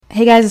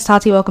Hey guys, it's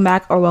Tati. Welcome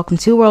back, or welcome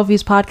to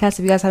Worldviews Podcast.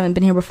 If you guys haven't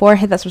been here before,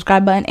 hit that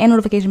subscribe button and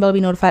notification bell to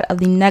be notified of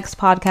the next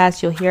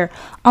podcast you'll hear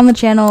on the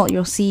channel,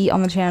 you'll see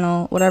on the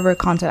channel, whatever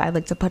content I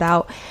like to put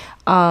out.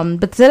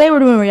 But today we're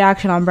doing a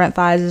reaction on Brent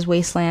Faiyaz's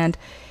Wasteland,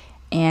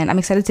 and I'm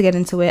excited to get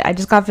into it. I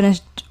just got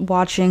finished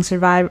listening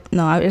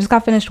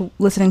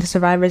to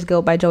Survivor's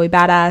Guilt by Joey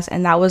Badass,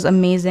 and that was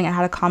amazing. I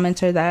had a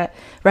commenter that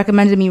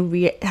recommended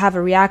me have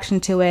a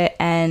reaction to it,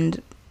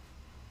 and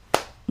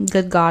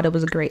good God, it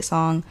was a great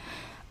song.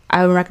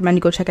 I would recommend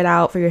you go check it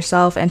out for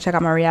yourself and check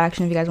out my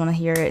reaction if you guys want to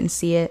hear it and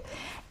see it.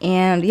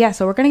 And yeah,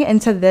 so we're going to get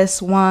into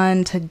this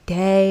one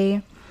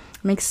today.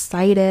 I'm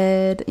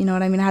excited. You know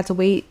what I mean? I had to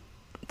wait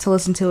to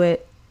listen to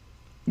it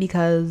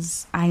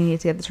because I needed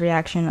to get this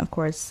reaction, of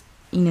course,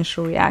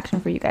 initial reaction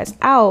for you guys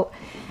out.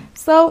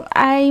 So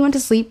I went to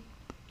sleep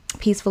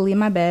peacefully in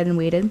my bed and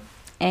waited.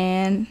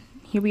 And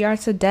here we are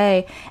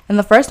today. And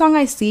the first song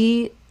I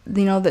see,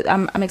 you know, that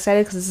I'm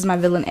excited because this is my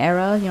villain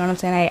era. You know what I'm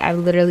saying? I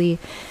literally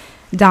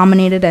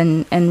dominated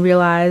and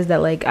realized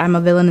that like I'm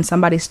a villain in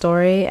somebody's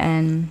story,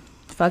 and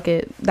fuck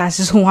it, that's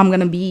just who I'm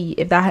gonna be.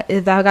 If I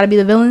gotta be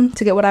the villain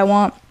to get what I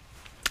want,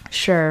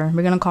 sure,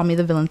 we're gonna call me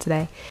the villain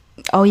today.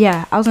 Oh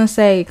yeah, I was gonna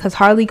say, because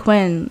Harley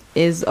Quinn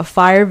is a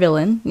fire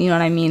villain, you know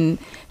what I mean?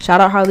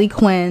 Shout out Harley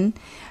Quinn,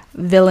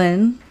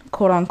 villain,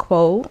 quote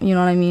unquote, you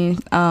know what I mean?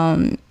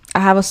 I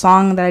have a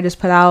song that I just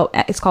put out.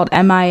 It's called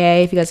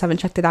MIA. If you guys haven't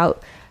checked it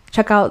out,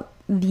 check out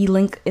the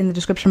link in the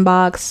description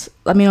box.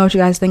 Let me know what you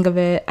guys think of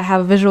it. I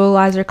have a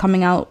visualizer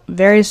coming out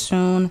very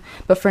soon,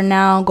 but for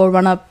now, go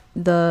run up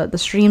the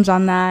streams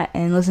on that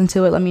and listen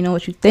to it. Let me know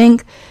what you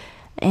think,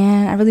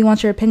 and I really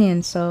want your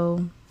opinion,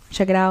 so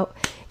check it out.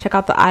 Check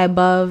out the eye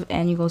above,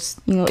 and you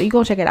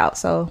go check it out.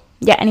 So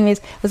yeah,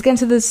 anyways, let's get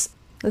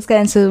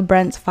into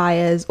Brent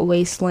Faiyaz's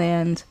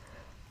Wasteland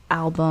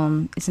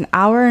album. It's an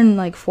hour and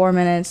like 4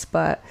 minutes,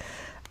 but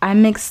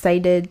I'm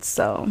excited,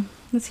 so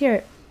let's hear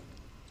it.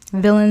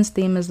 Villain's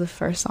Theme is the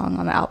first song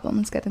on the album.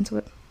 Let's get into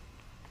it.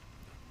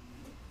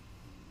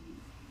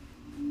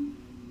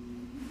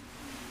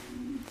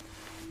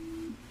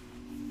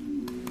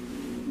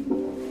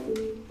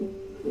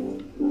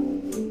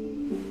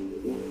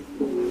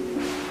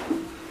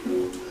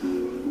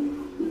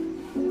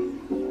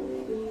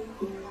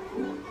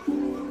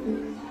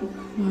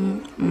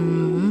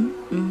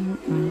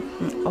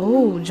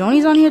 Oh,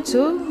 Joni's on here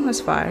too?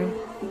 That's fire.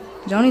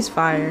 Joni's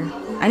fire.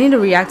 I need to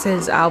react to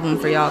his album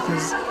for y'all,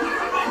 because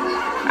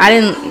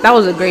that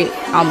was a great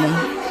album.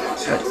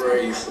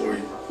 Temporary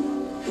euphoria.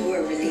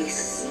 Or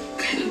release.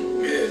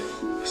 Yeah,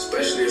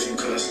 especially if you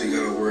constantly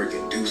gotta work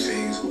and do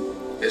things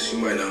that you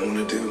might not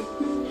want to do.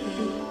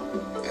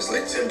 That's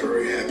like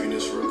temporary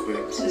happiness real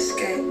quick. To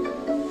escape.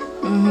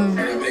 And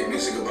I make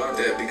music about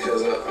that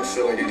because I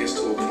feel like it gets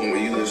to a point where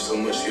you live so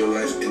much of your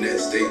life in that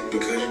state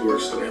because you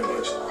work so damn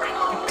much.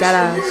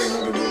 Deadass.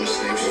 I've been doing the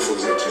same shit for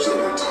that you're so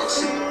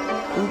toxic.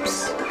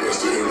 Oops.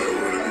 That's the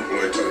internet where people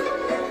like to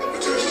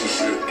attach to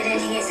shit. I don't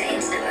think it's the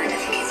internet word. I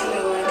think it's a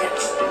real word that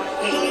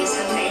really means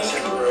something.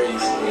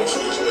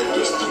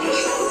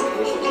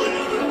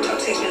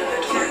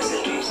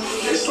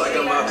 It's like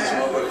I'm out this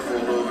motherfucker for a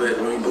little bit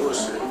when we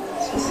bullshit.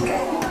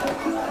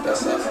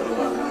 That's how I feel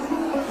about it.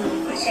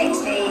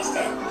 Shakespeare used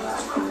it.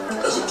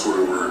 That's a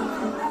Twitter word.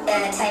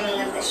 Timing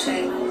of the show.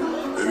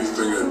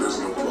 Anything that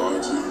doesn't apply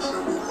to you,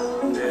 feel me?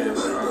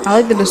 I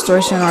like the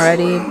distortion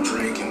already.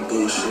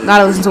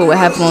 Gotta listen to it with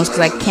headphones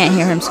because I can't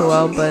hear him so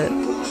well, but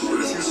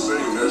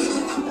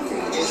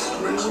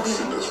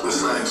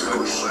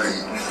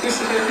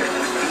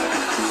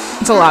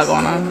it's a lot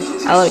going on.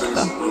 I like it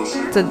though.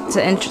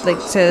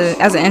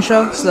 As an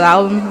intro to the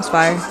album, it's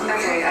fire.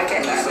 Okay, I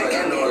get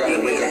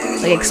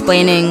that. Like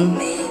explaining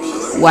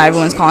why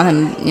everyone's calling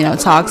him, you know,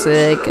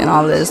 toxic and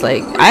all this.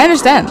 Like, I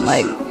understand.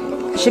 Like,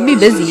 should be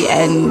busy,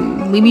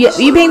 and we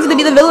painted to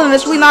be the villain, and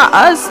it's really not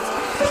us.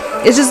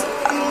 It's just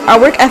our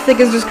work ethic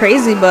is just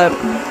crazy. But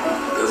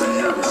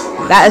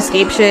that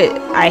escape shit,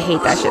 I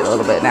hate that shit a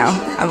little bit now.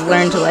 I've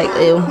learned to like,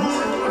 ew.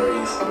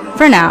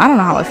 For now, I don't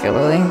know how I feel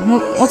really.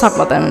 We'll talk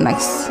about that in the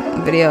next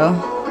video,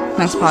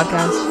 next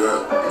podcast.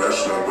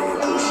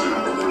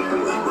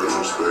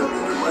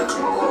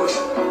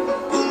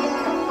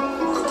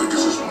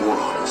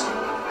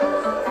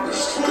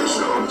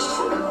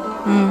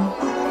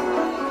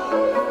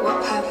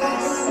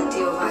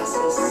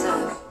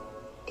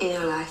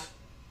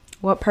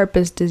 What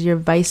purpose does your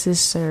vices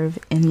serve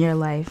in your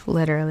life?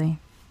 Literally.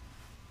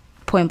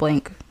 Point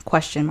blank.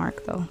 Question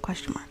mark though.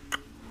 Question mark.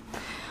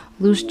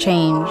 Loose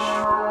Change.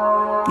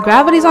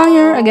 Gravity's on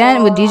here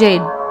again with DJ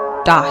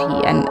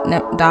Dahi. And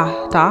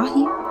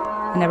Dahi?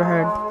 I never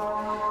heard.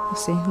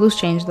 Let's see. Loose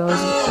Change though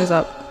is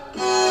up.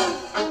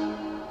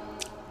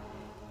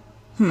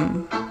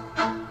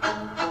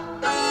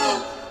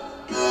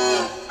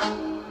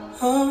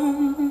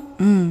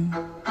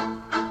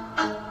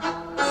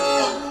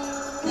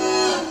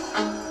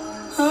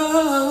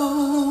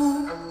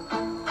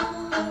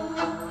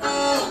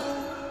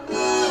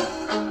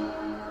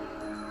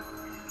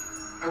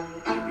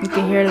 You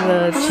can hear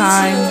the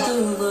chime.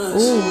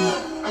 Ooh.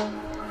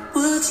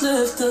 What's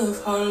left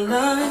of our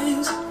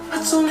lives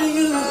It's only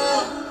you,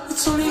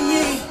 it's only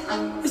me,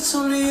 it's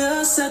only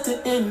us at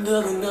the end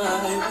of the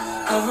night.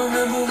 I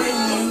remember when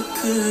you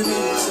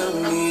couldn't tell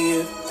me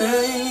a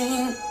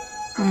thing.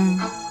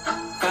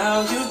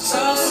 How you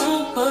talk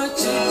so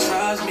much, it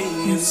drives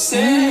me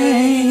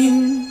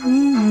insane.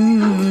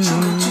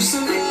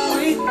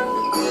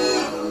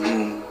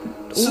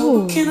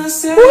 Ooh.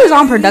 Who is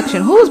on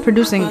production? Who is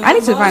producing? I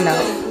need to find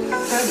out.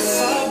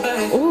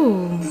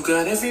 Ooh. You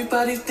got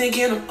everybody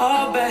thinking I'm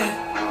all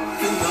bad.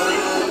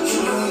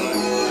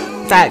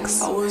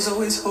 Facts. I was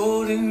always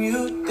holding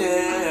you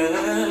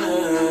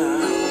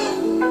down.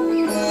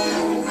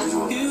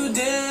 You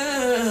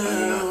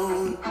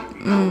down.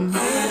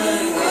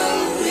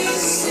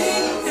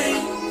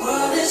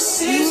 What it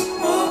seems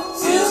more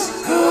feels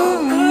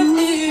good. What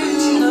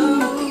is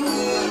love?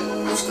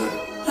 What's that?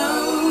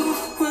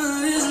 Love,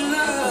 what is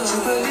love? You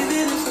believe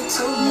it if I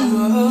told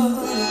you all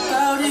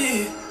about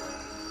it.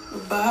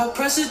 About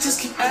pressure just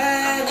keep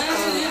adding up.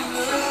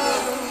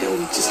 Yeah,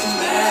 we just keep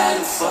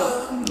adding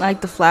fuck. Like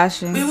the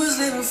flashing. We was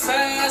living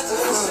fast.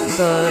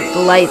 The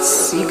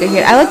lights you can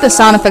hear. I like the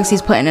sound effects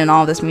he's putting in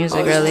all this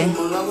music, really.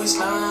 I'm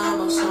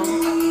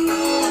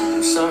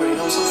sorry,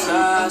 I'm so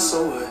fly,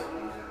 so what?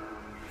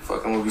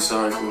 Fuck, I'm gonna be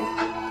sorry for. I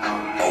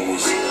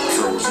was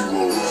Charles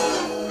Hero.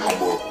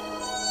 I'm a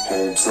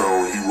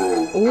hometown hero.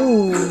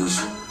 Ooh. Niggas,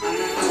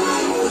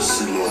 Wasteland,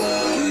 CeeLo.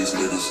 These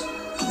niggas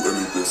do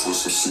anything for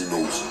some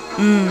C-notes.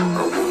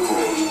 At what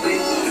cost?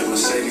 Yeah,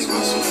 Mercedes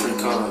want some free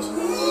cars. I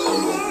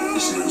know,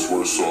 this nigga's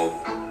worse off.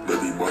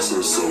 Maybe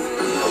myself, so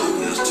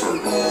reality is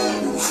turned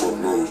off. Who the fuck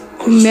knows?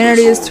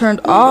 Humanity is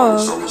turned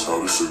off. Tell us how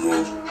this shit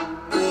goes.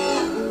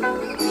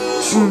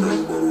 Fuck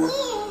everybody.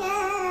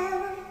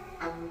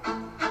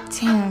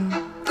 Damn.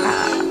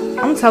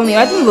 I'm telling you,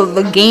 I think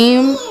the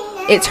game,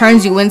 it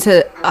turns you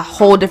into a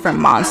whole different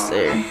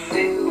monster.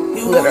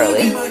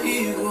 Literally.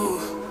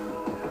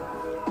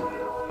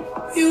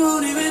 You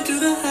won't even do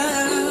the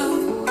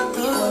hell.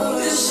 Oh,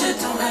 this shit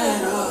don't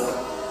add up.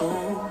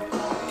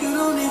 You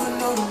don't even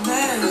know the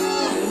man.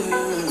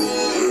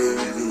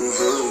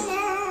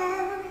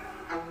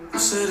 You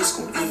said it's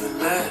gonna even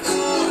last.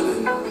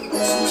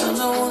 Sometimes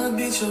I wanna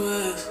beat your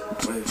ass.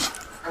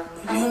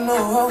 You know I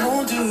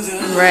won't do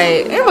that.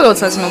 Right. Ain't nobody gonna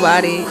touch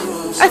nobody.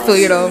 I feel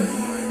you though.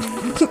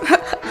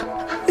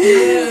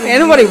 Ain't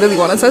nobody really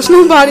wanna touch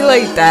nobody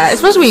like that.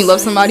 Especially when you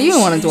love somebody, you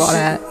don't wanna do all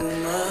that.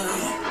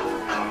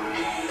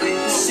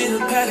 See the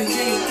pattern,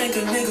 can you think a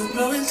nigga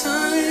blowing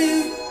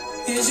time?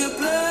 Is your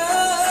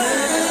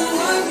blood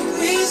what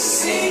we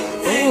see?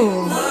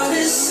 What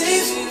it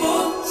seems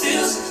for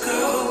this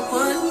girl,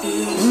 what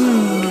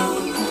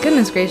is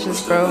Goodness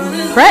gracious, bro.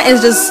 Brent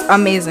is just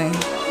amazing.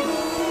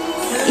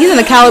 He's in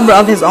a caliber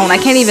of his own. I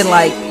can't even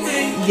like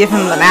give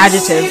him an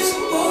adjective.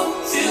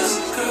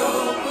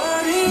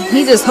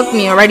 He just hooked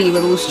me already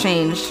with Loose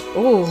Change.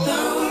 Ooh.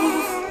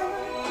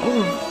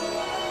 Ooh.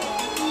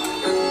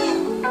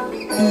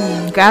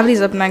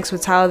 Gravity's up next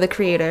with Tyler the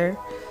Creator.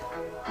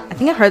 I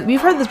think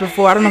we've heard this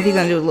before. I don't know if he's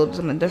gonna do a little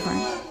something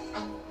different.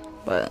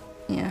 But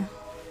yeah.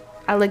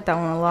 I like that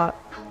one a lot.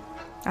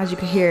 As you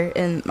can hear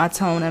in my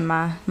tone and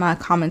my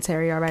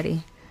commentary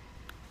already.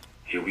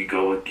 Here we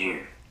go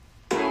again.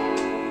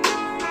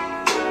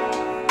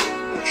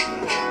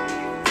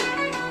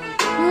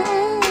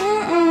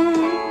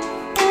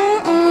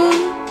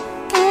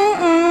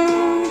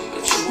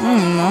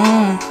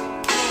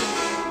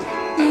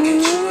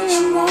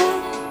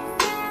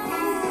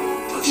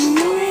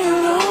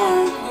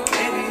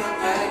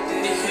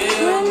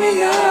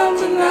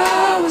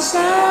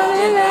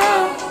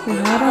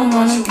 I don't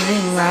wanna get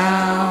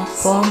around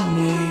for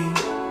me.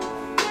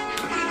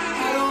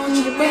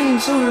 You've been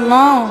too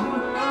long.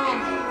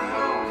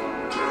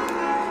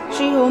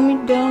 She hold me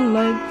down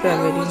like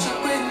gravity.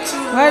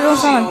 Why don't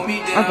sound like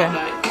okay. We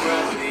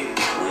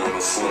on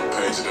the front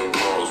page of them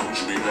blogs. Would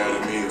you be mad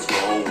at me if the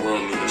whole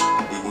world knew this?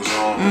 We was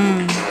on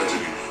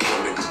tragedy. My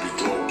niggas be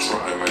globe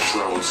trotting like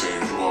travel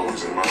teams. You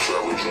always in my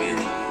travel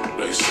dreams.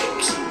 Lace up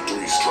 2,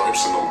 3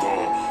 stripes and I'm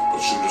gone.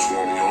 But you just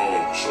want me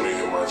home. Show me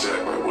hit my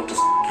jack like what the f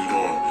you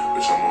doing?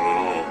 Bitch, I'm on it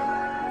on.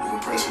 You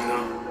gon' press me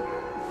now?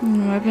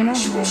 Maybe not.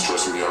 She gon'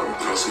 stress me out and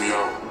cuss me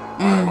out.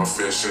 I have my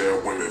fair share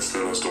of women.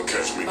 Feelings don't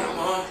catch me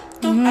now.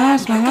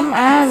 I'm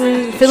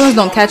average. Feelings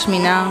don't catch me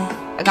now.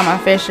 I got my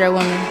fair share of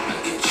women.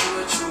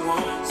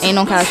 Ain't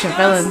no catching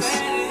feelings.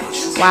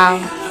 Wow.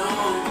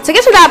 To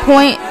get to that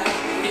point,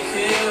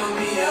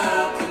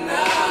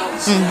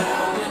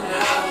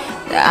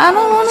 I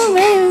don't wanna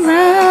wait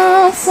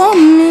around for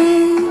me.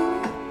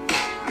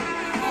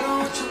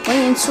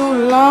 Waiting too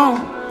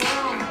long.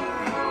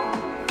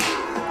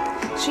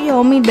 She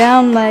hold me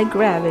down like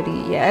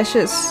gravity. Yeah, it's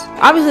just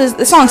obviously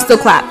the song still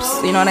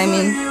claps. You know what I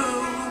mean?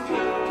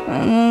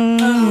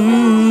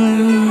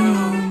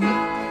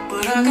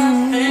 But I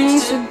got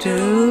things to do.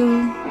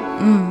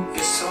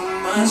 It's so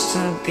much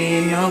to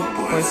be no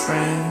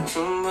boyfriend.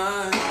 So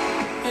much.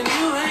 And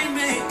you ain't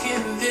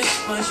making this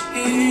much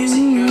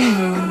easier.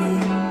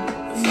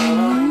 If I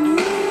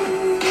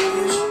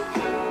lose,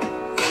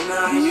 and I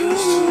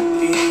used to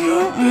be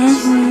your best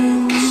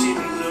friend. She be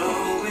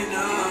blowing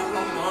up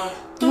on my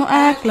Don't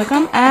act like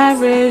I'm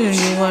average and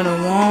you what I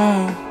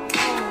want.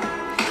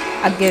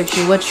 I get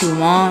you what you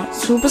want.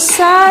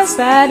 Superstar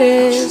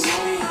status.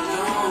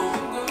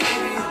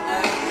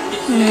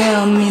 You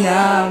held me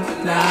up,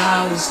 but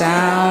now I was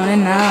down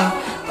and out.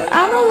 But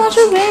I don't want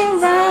you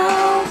waiting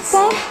around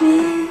for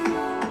me.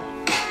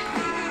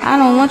 I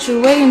don't want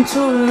you waiting too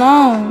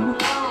long.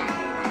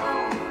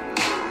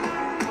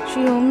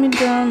 She hold me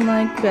down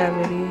like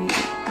gravity.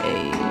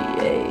 Ay,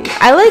 ay.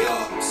 I like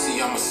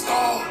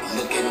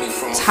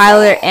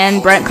Tyler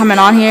and Brent coming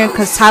on here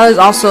because Tyler's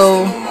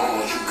also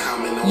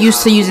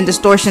used to using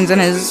distortions in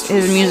his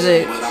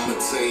music,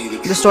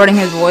 distorting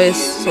his voice,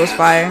 so it's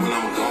fire.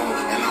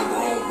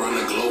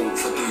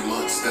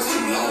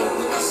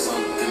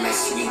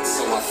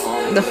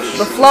 The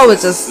flow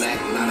is just,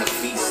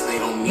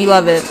 we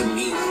love it.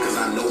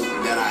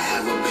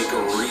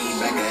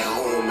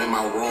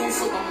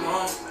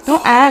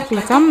 Don't act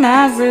like I'm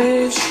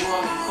average.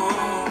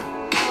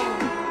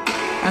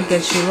 I'll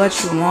get you what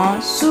you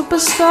want.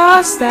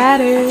 Superstar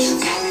status.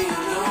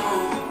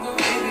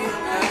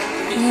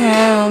 You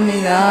held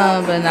me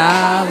up, but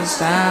I was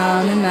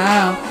down and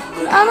out.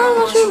 But I don't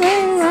want you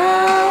waiting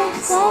around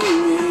for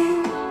me.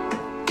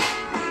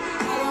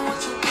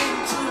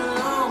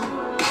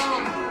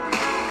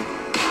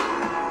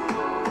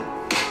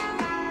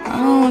 I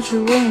don't want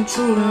you waiting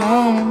too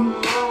long.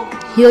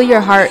 Heal Your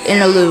Heart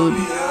interlude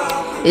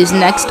is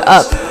next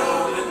up.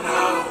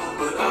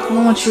 I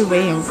don't want you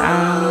waiting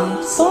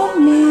around for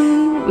me.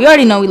 We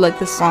already know we like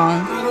this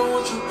song.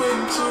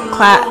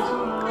 I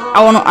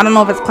don't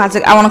know if it's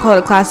classic. I want to call it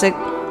a classic.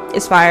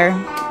 It's fire.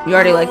 We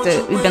already liked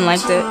it. We've been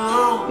liked it.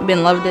 We've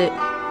been loved it.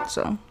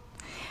 So,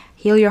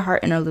 Heal Your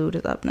Heart interlude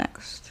is up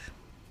next.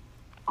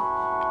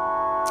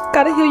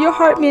 Gotta heal your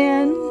heart,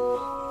 man.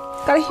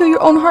 Gotta heal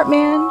your own heart,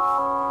 man.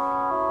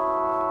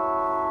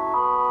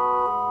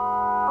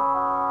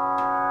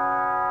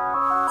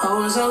 I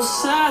was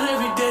outside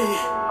every day,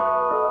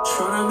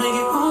 trying to make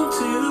it home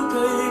to you,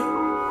 babe.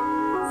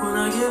 When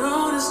I get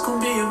on, it's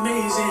gonna be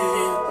amazing.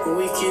 When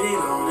we get it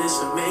on, it's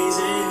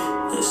amazing.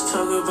 Let's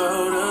talk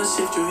about us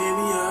if you hear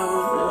me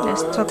out.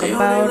 Let's talk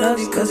about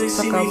us, let's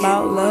talk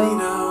about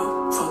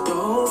love. Fuck the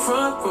whole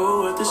front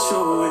row at the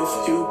show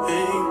if you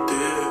ain't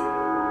there.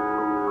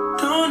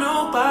 Don't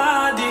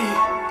nobody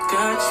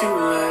got you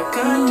like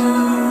I do.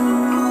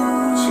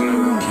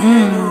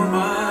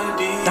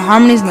 The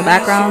harmonies in the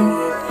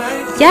background.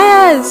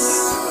 Yes!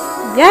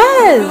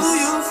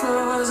 Yes!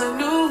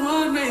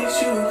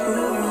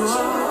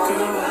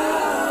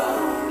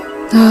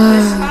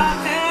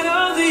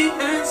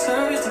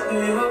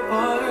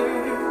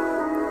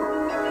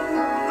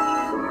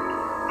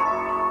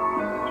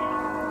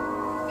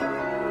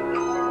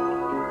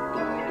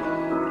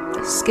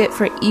 Skit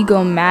for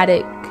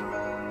Egomaniac.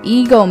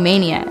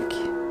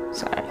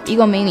 Sorry,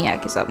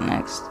 Egomaniac is up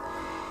next.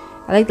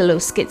 I like the little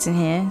skits in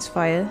here. It's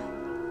fire.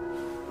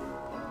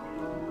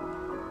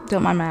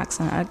 Don't mind my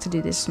accent. I like to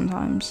do this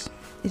sometimes.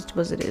 It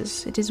was it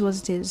is. It is what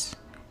it is.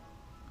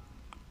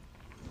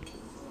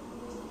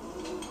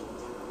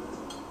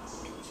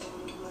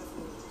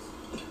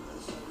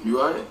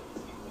 You alright?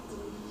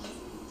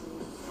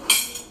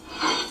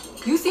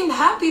 You seemed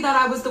happy that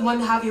I was the one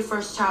to have your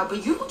first child,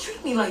 but you don't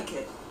treat me like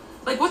it.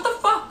 Like, what the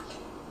fuck?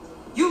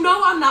 You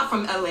know I'm not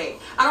from LA.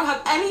 I don't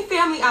have any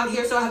family out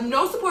here, so I have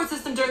no support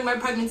system during my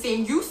pregnancy,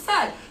 and you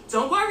said,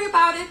 don't worry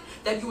about it,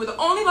 that you were the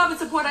only love and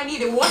support I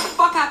needed. What the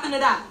fuck happened to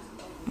that?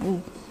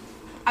 Ooh.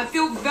 I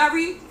feel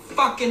very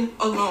fucking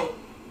alone.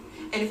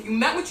 And if you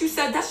meant what you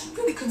said, that should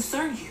really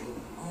concern you.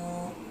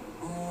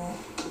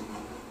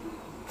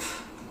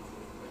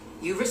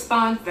 You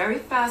respond very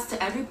fast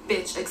to every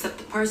bitch except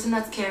the person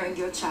that's carrying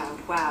your child.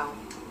 Wow.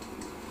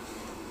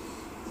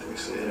 They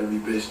say every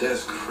bitch,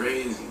 that's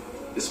crazy.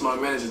 It's my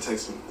manager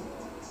texting me.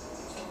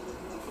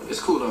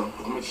 It's cool though.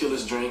 I'm gonna kill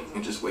this drink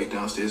and just wait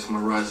downstairs for my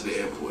ride to the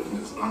airport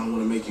because I don't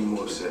want to make you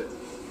more upset.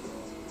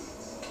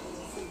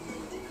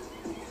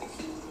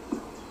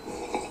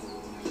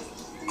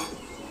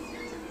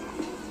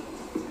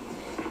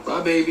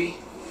 Bye, baby.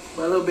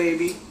 Bye, little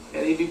baby.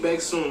 Eddie be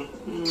back soon.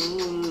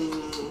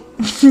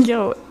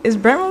 Yo, is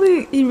Brent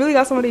really? He really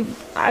got somebody?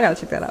 I gotta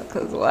check that out.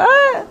 Cause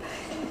what?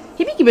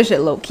 He be keeping shit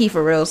low key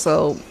for real.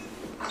 So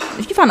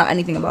if you find out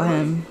anything about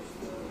him,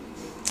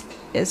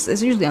 it's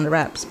usually under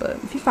wraps. But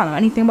if you find out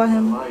anything about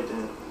him,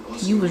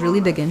 you was really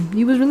digging.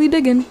 You was really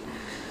digging.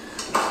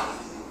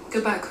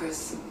 Goodbye,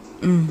 Chris.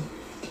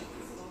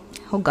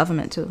 Whole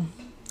government too.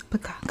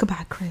 But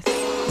goodbye, Chris.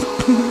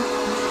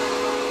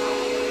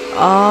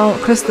 Oh,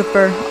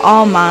 Christopher,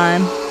 all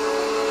mine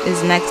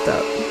is next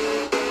up.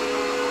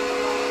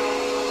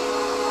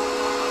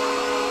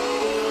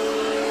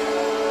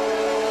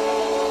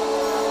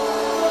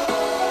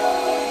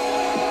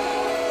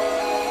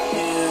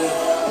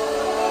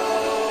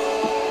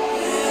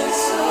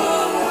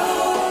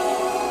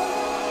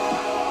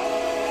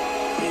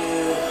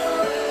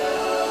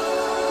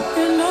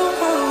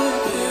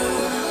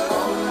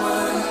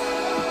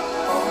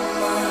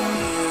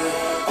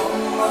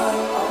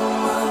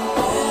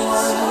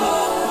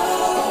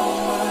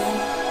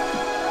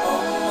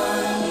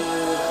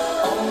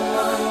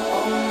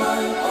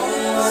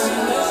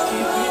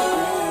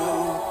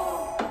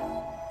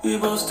 We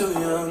both still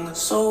young,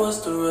 so what's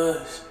the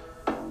rush?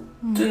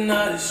 The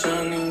night is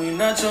young and we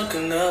not drunk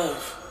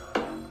enough.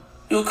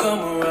 You'll come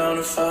around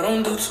if I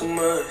don't do too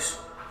much.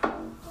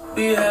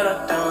 We had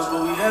our downs,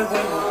 but we had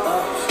way more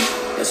ups.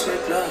 Let's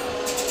make love.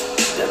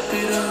 That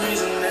be the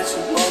reason that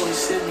you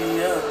always hit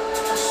me up.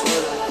 I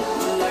swear,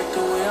 you like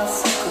the way I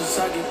fuck cause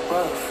I get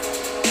rough.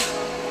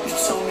 You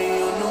told me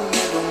your new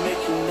man don't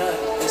make you nut.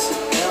 That's a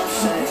damn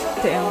shame.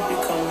 Damn.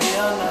 You come here,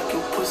 I'll knock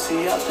your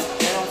pussy out the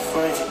damn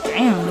frame.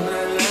 Damn. Remember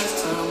that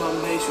last time I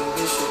made you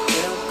miss your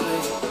damn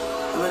plane?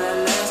 Remember that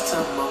last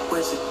time I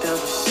wet you down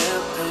with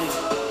champagne?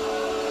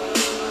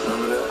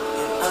 Remember that?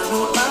 I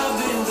know I've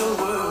been the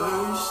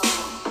worst,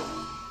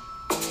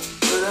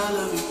 but I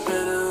love you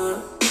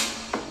better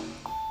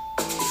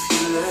if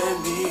you let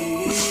me.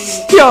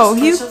 Yo,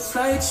 he's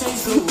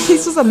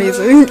just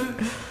amazing.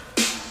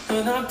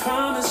 And I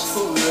promise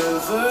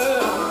forever.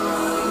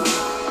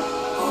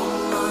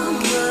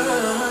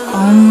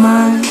 Oh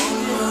my,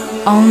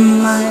 oh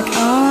my,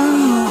 oh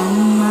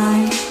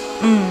my,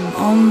 oh my,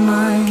 oh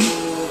my,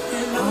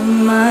 oh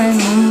my,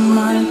 oh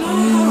my, oh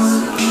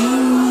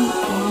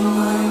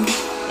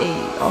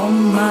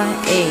my,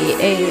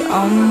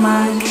 oh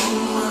my.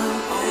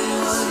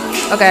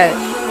 Okay,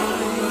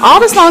 all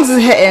the songs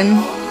is hitting.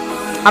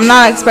 I'm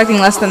not expecting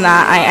less than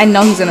that. I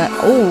know he's gonna.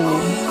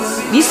 Oh,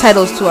 these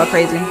titles too are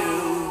crazy.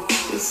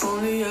 If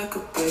only I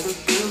could pay the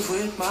bills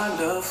with my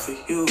love for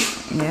you.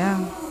 Yeah.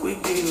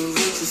 We'd be the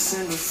richest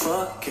in the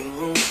fucking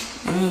room.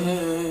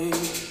 Hey,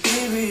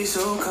 we'd be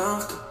so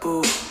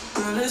comfortable.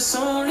 Girl, it's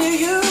only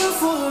you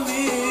for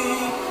me.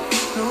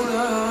 No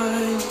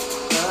lie.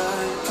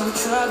 I've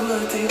tried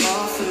what they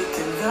offered,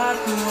 and not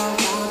who I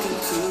wanted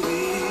to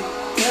be.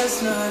 That's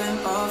not an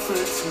offer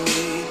to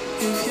me.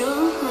 If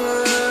you're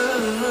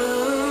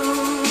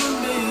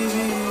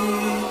baby,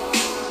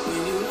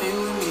 when you ain't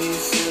with me, you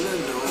feel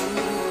alone.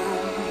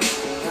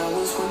 I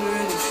was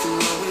wondering if you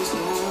always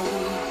know.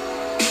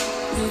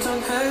 You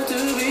don't have to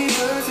be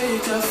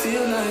perfect, I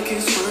feel like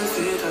it's worth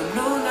it. I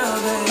know now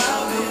that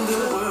I've been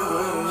the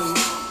worst,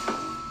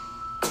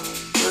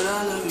 but I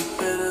love you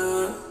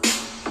better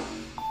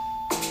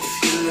if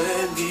you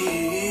let me.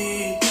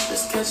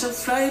 Let's catch a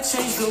flight,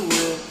 change the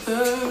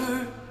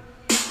weather,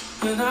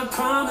 and I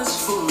promise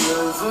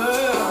forever.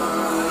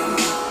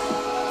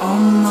 Oh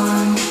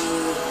my,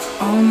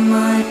 oh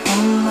my,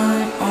 oh my,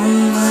 oh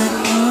my,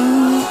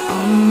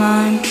 oh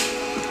my,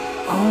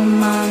 oh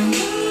my,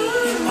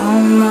 oh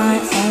my,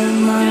 oh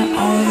my,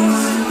 oh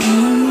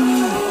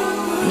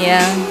my.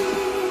 Yeah,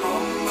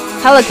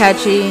 hella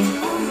catchy.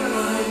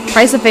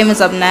 Price of Fame is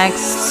up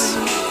next.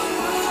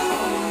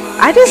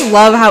 I just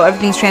love how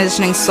everything's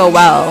transitioning so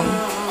well.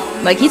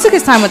 Like, he took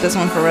his time with this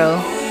one for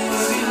real.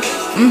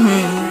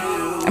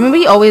 I mean, but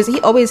he always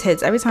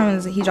hits every time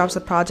he drops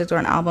a project or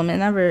an album. It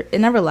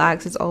never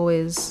lags. It's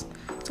always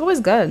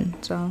good.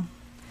 So,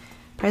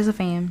 Price of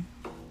Fame.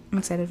 I'm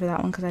excited for that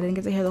one because I didn't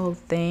get to hear the whole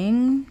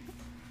thing.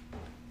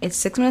 It's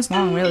 6 minutes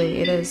long, really.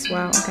 It is.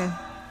 Wow. Okay.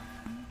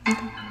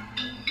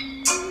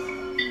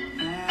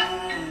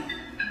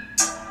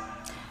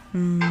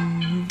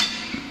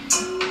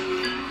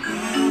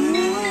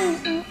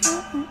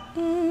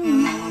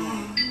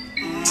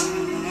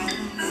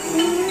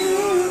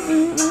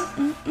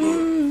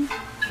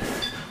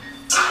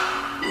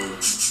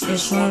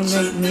 This one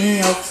make me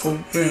up for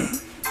Brent.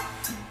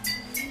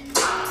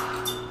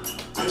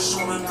 This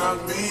one knock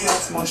me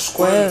off my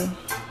Square.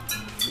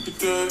 I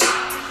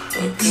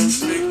can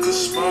pick a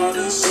spot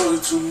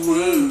inside to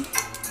wear.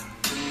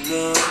 And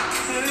I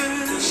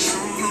can't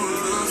show no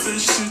love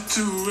and shit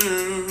to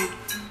wear.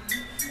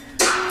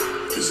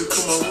 Is it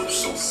 'cause my whip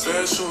so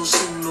fast, you don't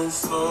see no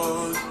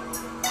flaws?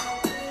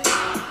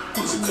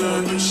 Is it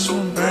 'cause you so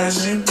bad,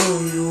 she blew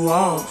you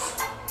off?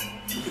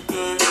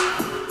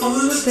 All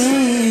the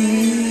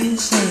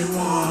things they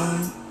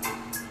want.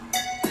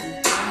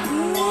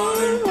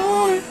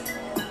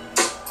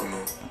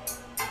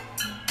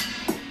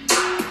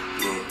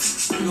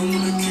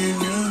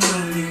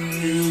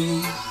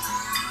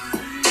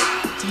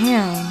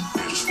 Damn.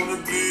 Just wanna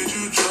bleed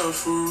you dry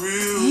for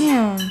real.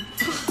 Damn.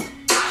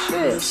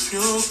 Shit. If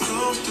you're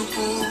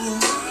comfortable,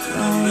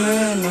 Don't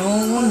let no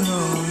one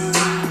know.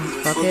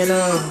 Fuck it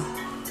up.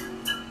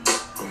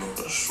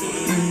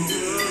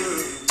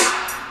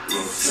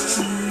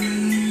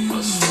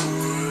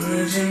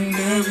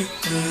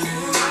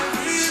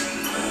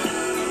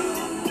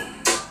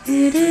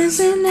 It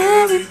isn't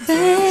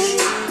everything.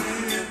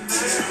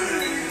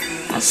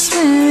 I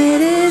swear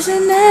it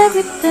isn't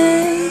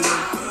everything.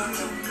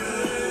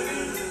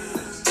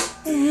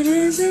 It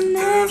isn't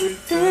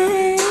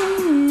everything.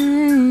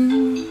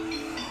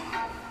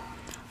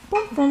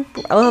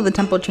 I love how the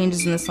tempo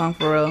changes in this song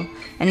for real.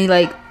 And he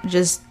like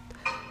just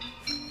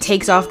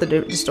takes off the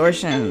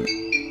distortion.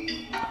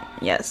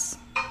 Yes.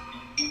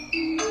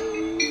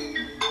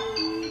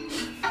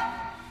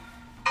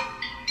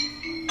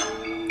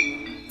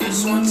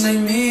 This one take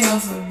me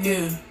off of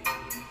here.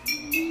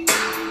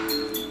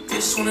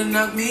 This one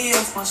knock me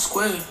off my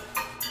square.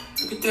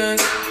 Look at that.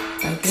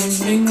 I can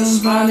think of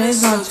spot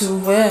is out to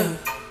wear.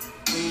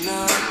 And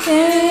I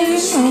can't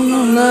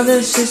No love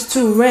is just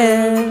too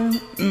rare.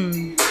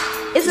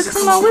 Is it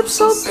cause my whip's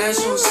so bad,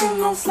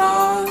 no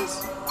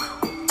flaws?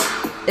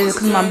 Is it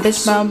cause my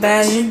bitch bound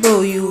bad and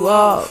blow you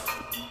off?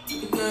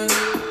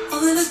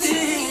 All of the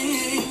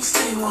things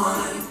they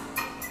want.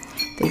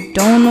 They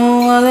don't know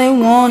what they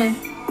wanted.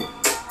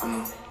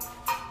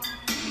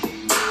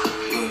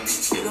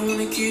 They don't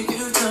wanna give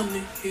you time to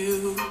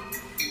heal.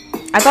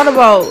 I thought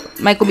about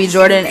Michael B.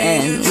 Jordan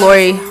and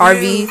Lori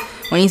Harvey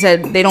when he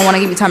said they don't want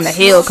to give you time to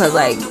heal, cause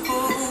like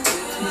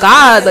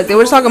God, like they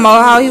were talking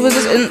about how he was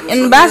just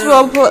in the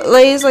basketball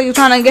place, like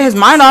trying to get his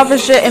mind off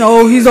his shit, and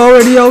oh, he's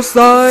already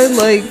outside.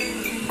 Like,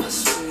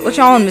 what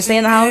y'all want him to stay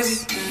in the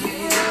house?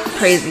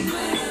 Crazy.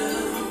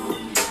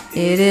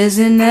 It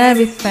isn't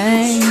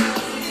everything.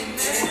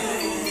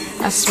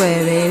 I swear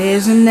it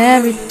isn't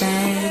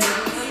everything.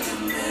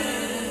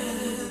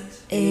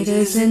 It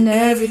isn't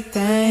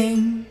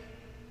everything.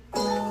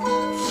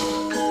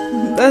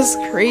 That's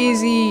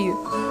crazy.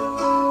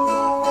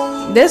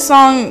 This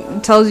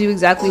song tells you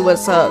exactly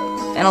what's up,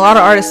 and a lot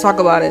of artists talk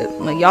about it.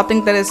 Like, y'all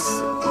think that it's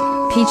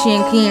peachy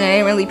and keen. It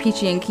ain't really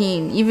peachy and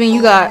keen. Even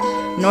you got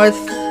North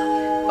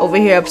over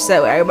here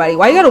upset with everybody.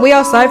 Why you gotta wait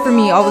outside for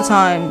me all the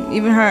time?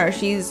 Even her, I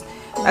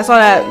saw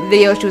that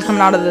video. She was coming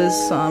out of this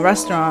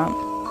restaurant,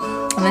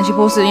 and then she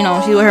posted, you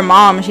know, she's with her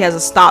mom and she has a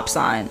stop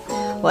sign,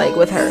 like,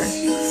 with her.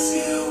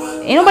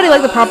 Ain't nobody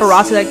like the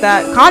paparazzi like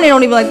that. Kanye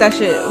don't even like that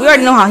shit. We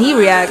already know how he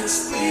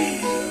reacts.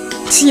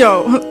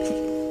 Yo.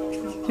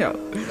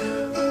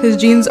 His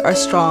genes are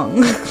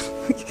strong.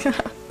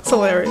 It's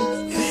hilarious.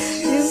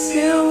 You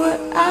feel what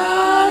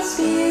I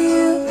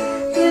feel.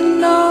 You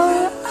know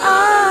what I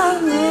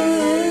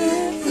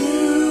live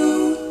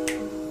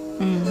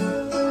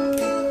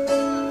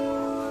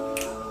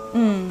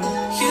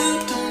You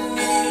don't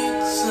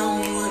need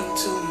someone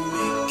to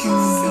make you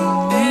feel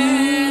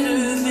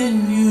better than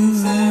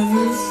you've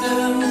ever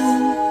felt.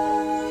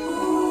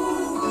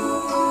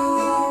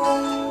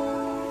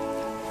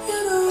 You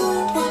know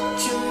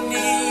what you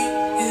need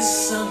is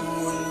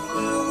someone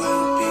who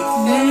will be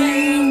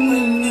there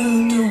when you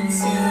don't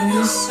feel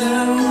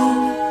yourself.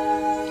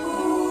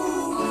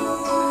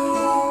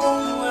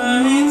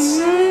 When it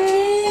seems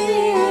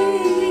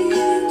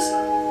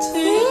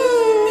to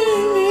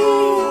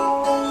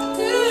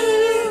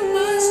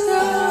my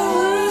style.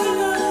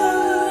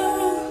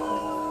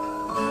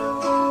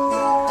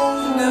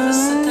 Never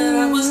said that I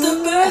was the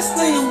best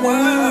in the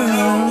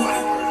world.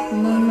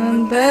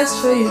 I'm the best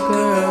for you,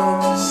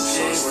 girl.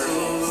 Just for a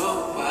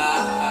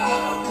while.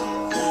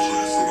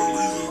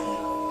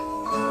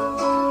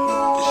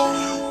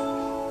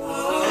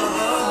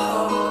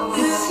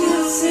 If you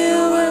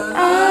feel what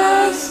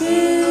I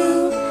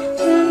feel,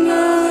 you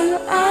know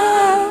what I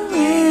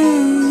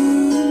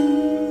mean.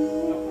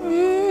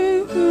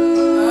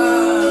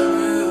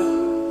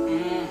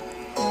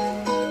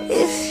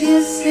 If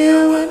you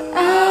feel what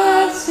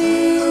I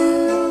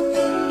feel,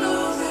 you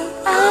know that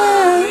I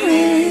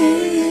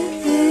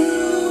really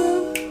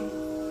feel.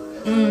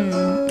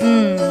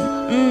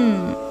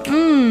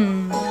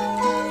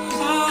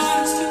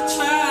 Hardest to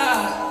try.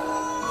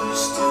 You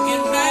still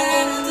get mad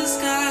at the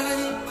sky.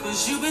 Cause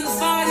you've been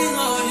fighting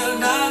all your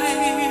life.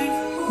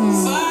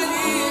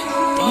 Fighting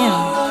all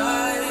your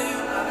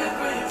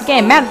life.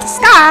 Getting mad at the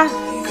sky.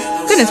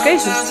 Goodness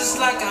gracious. Sometimes it's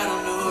like I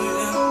don't know you.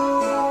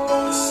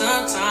 But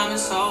sometimes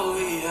it's all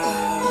we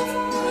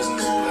have.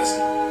 Presence is a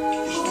blessing.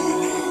 Just do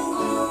it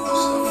now.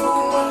 Stop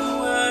fucking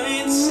around.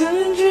 Wait,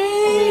 Send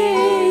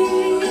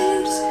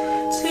dreams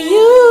to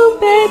you,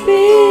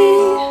 baby.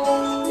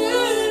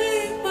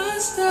 my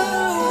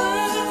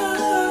style.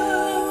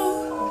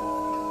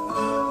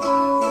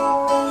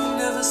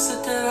 Never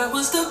said that I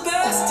was the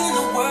best in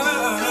the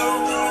world.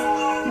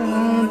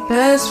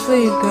 Best for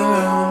you,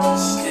 girl.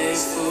 Stay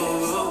for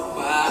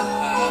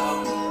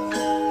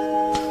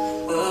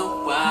a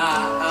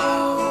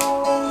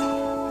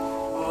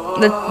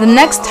while. The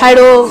next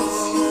title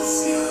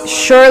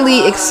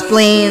surely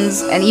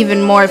explains and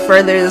even more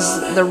furthers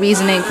the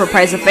reasoning for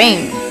Price of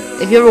Fame.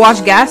 If you ever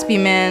watched Gatsby,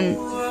 man,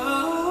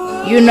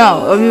 you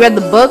know. Or if you read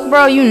the book,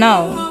 bro, you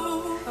know.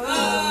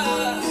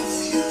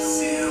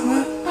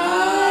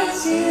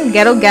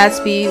 Ghetto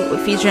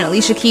Gatsby featuring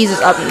Alicia Keys is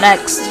up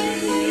next.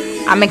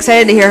 I'm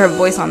excited to hear her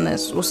voice on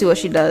this. We'll see what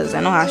she does. I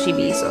know how she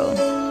be, so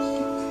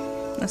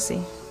let's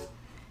see.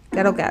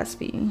 Ghetto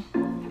Gatsby.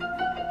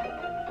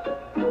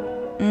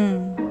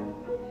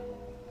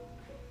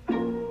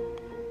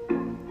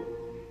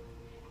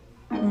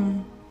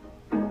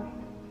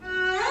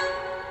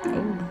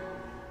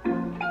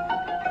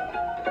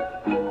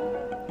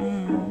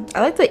 I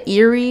like the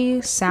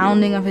eerie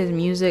sounding of his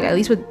music, at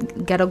least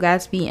with Ghetto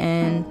Gatsby,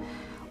 and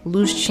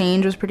Loose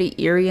Change was pretty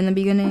eerie in the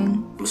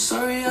beginning. I'm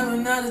sorry I've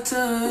been out of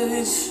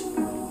touch.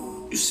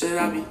 You said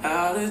I'd be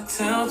out of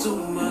town too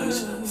much.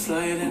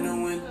 Fly it in the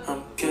wind,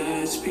 I'm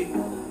Gatsby.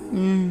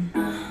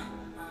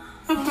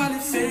 I probably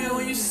fail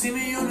when you see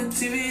me on the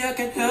TV, I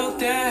can't help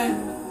that.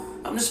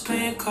 I'm just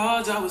playing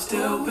cards, I was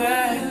still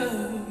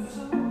bad.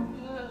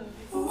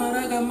 But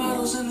I got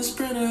models in the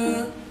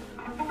Sprinter.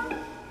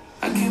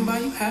 I can't buy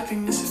you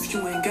happiness if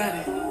you ain't got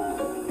it.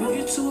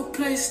 to a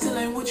place, still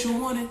ain't what you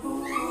wanted.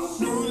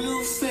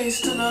 New face,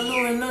 still not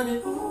knowing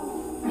nothing.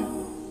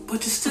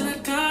 But you're still a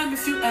dime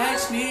if you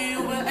ask me.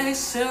 You wear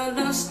XL,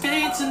 love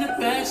stains in the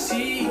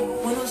backseat.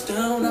 Windows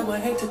down, I would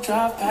hate to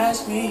drive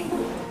past me.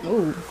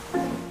 Ooh.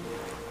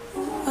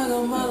 I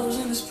got models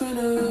in the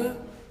Sprinter.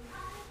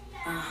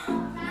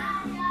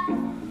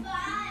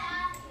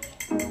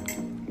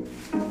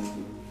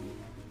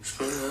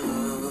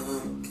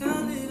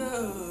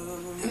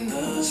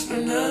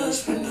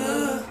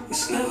 Sprinter,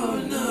 it's never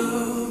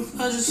enough.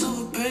 I just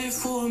overpaid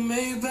for a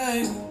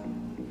Maybach.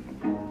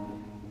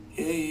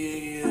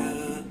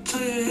 Yeah.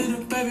 Tell you hit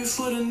it, baby,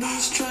 for the new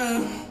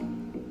strap.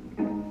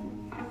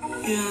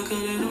 Yeah, I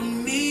got it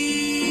on me.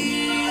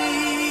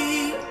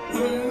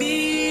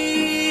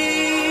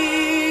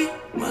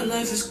 My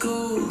life is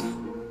gold,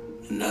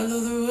 and I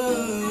love the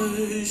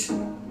rush.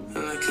 I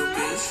like your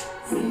bitch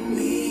on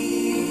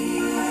me.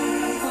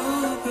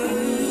 Oh,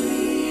 baby.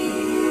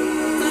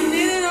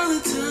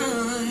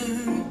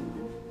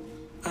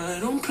 I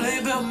don't play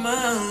about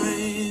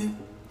mine.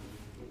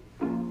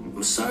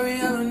 I'm sorry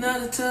I've been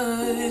out of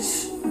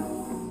touch.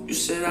 You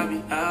said I'd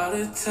be out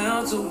of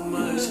town too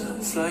much.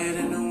 Fly it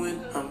in the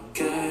wind, I'm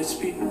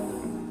Gatsby.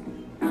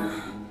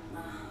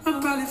 I'm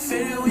probably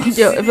fail when you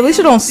Yo, if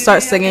Alicia don't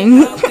start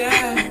singing.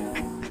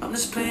 I'm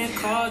just playing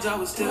cards, I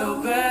was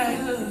still bad.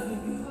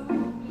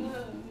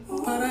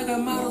 But I got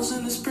models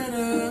in the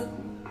Sprinter.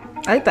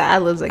 I like the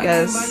ad-libs, I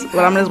guess.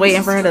 But I'm just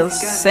waiting for her to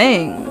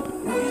sing.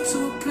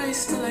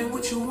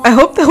 I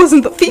hope that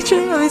wasn't the feature.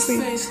 Let me see.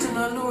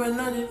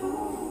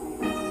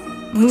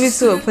 Movies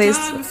to a place,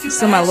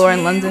 still my lore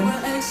in London.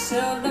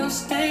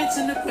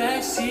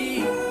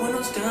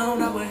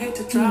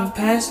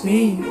 Past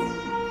me.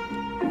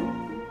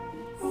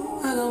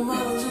 I got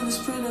models in the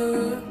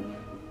Sprinter.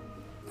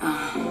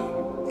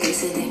 They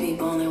said they be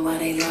ballin' while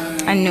they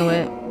lying. I knew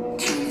it.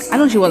 I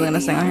knew she wasn't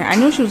gonna sing on here. I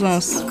knew she was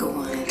gonna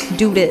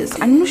do this.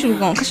 I knew she was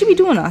gonna, cause she be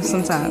doing us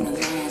sometimes.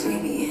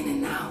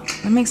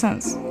 That makes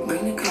sense.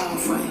 Bring the car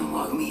front and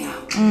walk me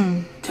out.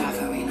 Drive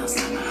her rain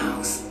outside my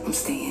house. I'm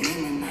staying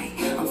in the night.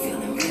 I'm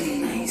feeling really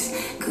nice.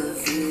 Good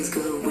views,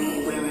 good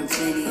weed, wearing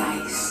plenty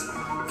ice.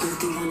 Put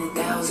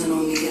 300,000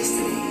 on me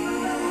yesterday.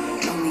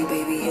 Know me,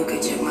 baby, you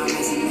could check my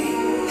resume.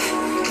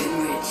 Been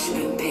rich,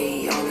 been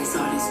paid, all this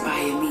art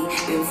inspired me.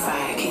 Been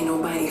fired, can't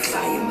nobody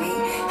fire me.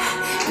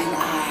 Been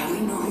we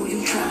know who you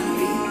trying to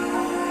be.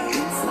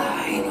 Been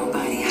fly, ain't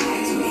nobody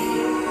hides me.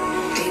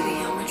 Baby,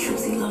 I'm a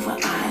choosy lover,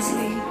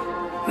 Isley.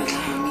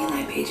 Rely on me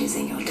like pages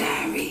in your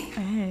diary.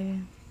 Hey.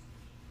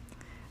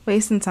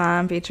 Wasting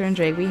Time featuring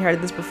Drake. We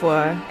heard this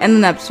before. And the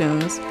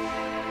Neptunes.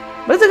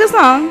 But it's a good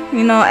song.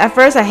 You know, at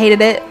first I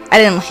hated it. I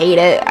didn't hate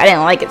it. I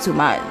didn't like it too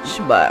much.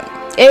 But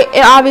it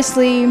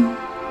obviously,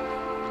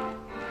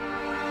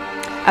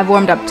 I've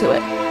warmed up to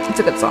it. It's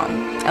a good song.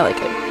 I like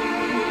it.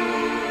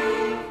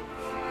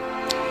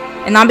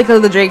 And not because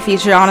of the Drake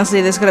feature.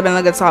 Honestly, this could have been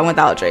a good song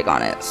without Drake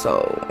on it.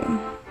 So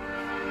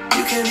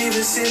You can't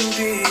even sit in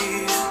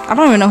peace. I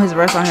don't even know his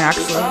verse on here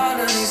actually.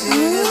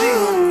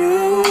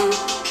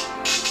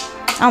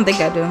 I don't think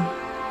I do.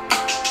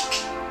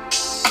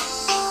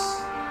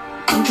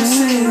 I'm just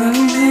saying I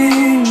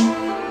mean.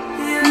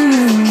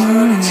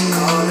 Why did you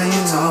call and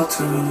you talk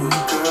to me,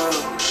 girl?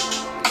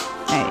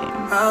 Hey.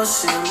 I'll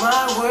share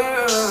my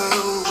world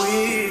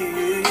with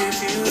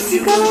you. If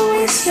you're gonna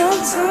waste your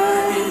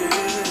time,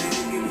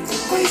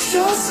 waste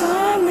your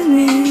time with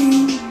me.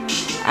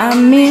 I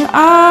mean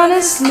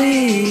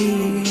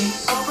honestly.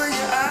 Open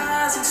your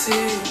eyes and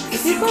see.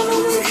 If you're gonna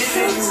waste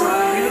your What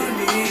time, you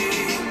need.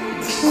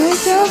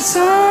 waste your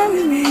time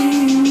with me.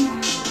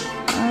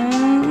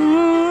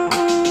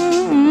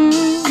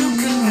 You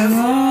can have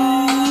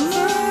all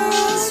the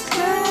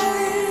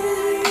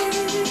space.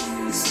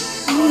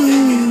 All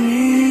that you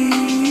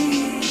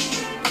need.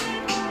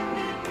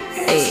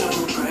 It's no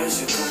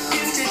pressure, girl.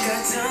 If you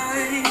got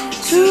time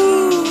To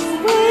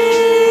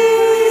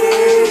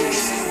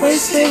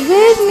waste it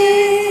with me.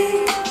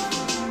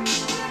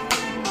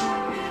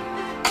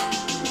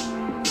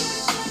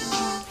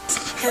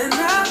 and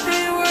I'll be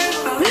worried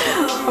about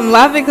you. I'm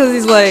laughing because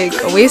he's like,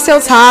 waste your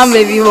time,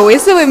 baby, but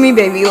waste it with me,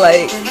 baby.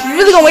 Like, you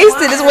really gonna waste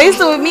it? Just waste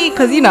it with me,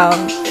 because, you know,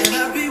 And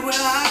I'll be where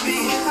I be.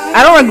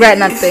 I don't regret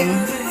nothing.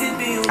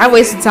 I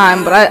wasted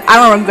time, but I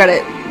don't regret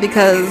it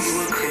because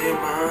Clear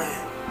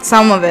mind.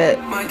 some of it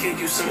Might give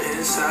you some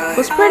insight.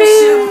 was pretty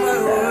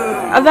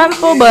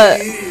eventful,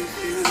 but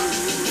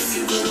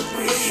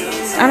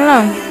I don't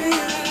know.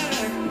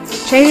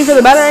 Changing for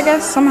the better, I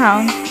guess,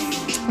 somehow.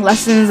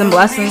 Lessons and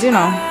blessings, you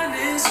know,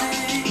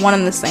 one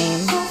and the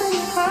same.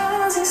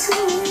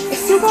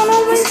 If you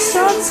wanna waste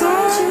your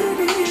time,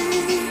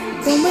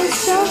 don't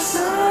waste your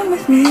time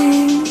with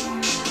me.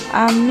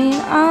 I mean,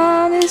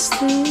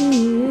 honestly.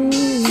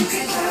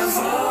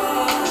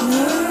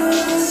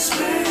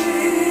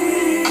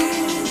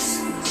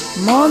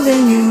 More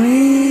than you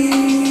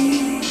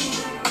need.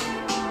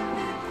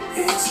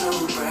 It's no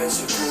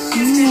pressure, girl.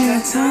 You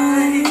got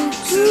time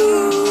to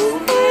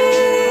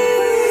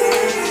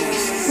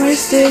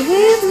waste it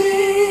with me.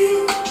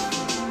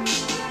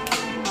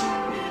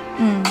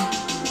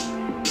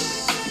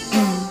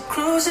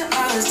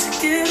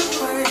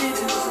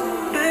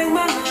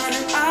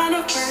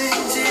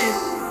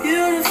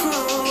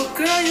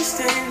 be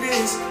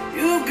stainless.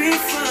 You'll be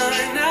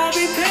fine, I'll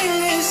be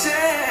painless,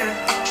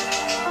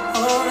 yeah.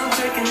 Oh, I'm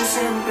drinking the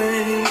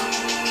champagne.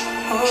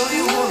 Oh,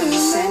 you want the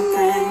same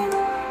thing.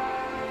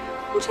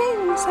 I'm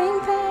changing the same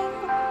thing.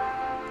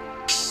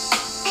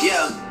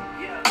 Yeah.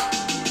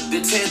 The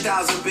 10,000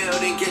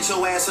 building, get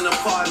your ass an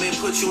apartment,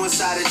 put you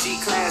inside a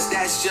G-class,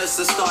 that's just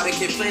a start. It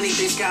get plenty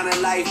things count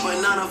in life, but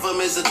none of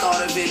them is a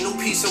thought of it. New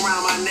piece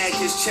around my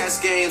neck is chess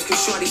games,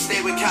 cause shorty stay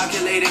with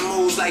calculated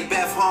moves like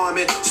Beth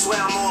Harmon.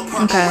 Swear I'm more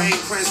purple rain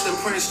prince than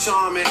Prince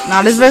Charming.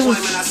 Now this verse was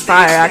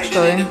fire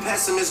actually. I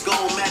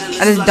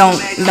just don't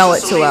know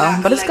it too well,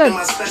 but it's good.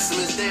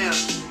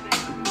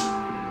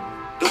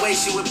 The way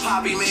she with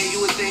Poppy, man, you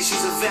would think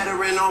she's a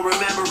veteran on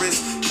remembrance.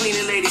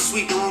 Cleaning lady,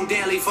 sweep the room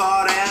daily for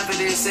all the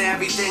evidence of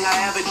everything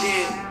I ever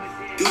did.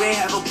 Do they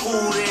have a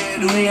pool there?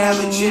 Do they have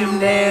a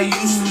gym there? You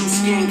used to do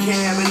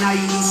skincare, but now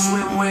you do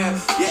swimwear.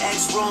 Your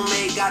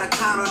ex-roommate got a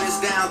condo that's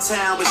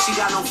downtown, but she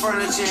got no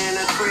furniture in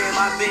her crib.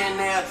 I've been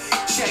there.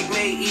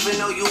 Checkmate, even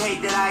though you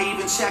hate that I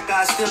even check,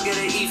 I still get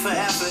an E for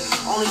effort.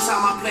 Only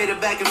time I play the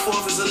back and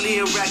forth is a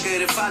Leah record.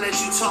 If I let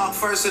you talk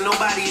first and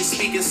nobody is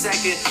speaking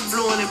second.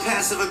 Fluent in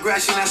passive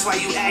aggression, that's why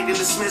you acting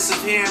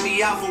dismissive. Hearing me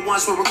out for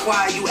once will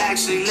require you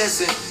actually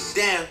listen.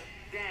 Damn.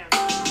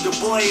 The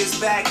boy is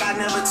back, I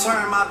never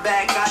turn my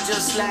back. I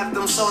just slapped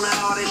them, so now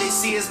all that they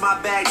see is my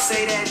back.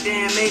 Say that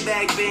damn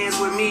Maybach Benz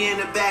with me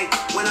in the back.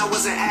 When I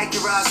wasn't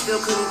accurate, I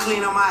still couldn't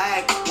clean on my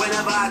act.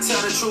 Whenever I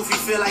tell the truth, you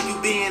feel like you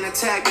being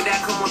attacked, but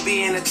that come with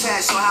being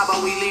attached, so how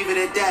about we leave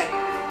it at that?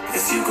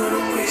 If you're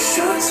gonna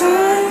waste your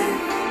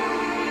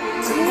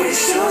time, then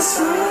waste your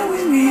time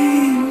with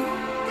me.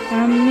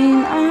 I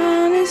mean,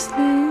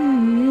 honestly,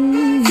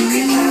 you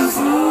can have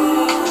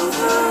all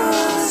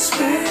the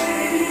space.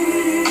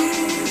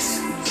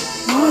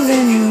 More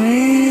than you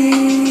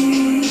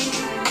need.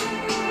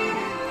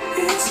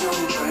 It's no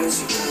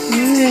pressure.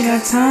 You ain't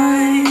got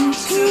time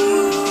to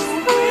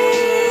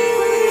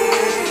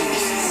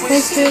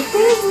waste it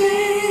with me.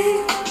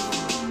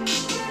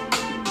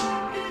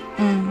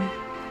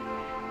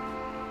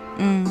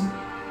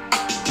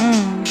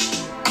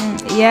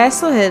 Yeah, it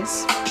still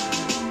hits. I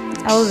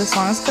love this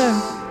song. It's good.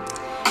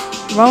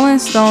 Rolling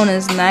Stone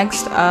is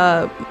next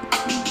up.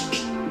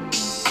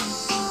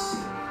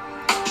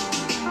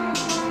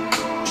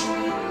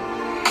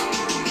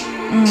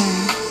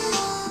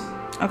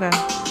 Okay.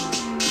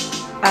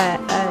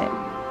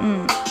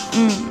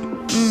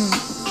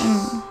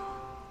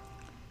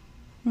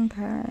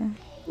 Okay.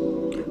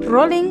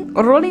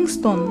 Rolling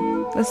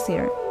Stone. Let's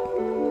hear it.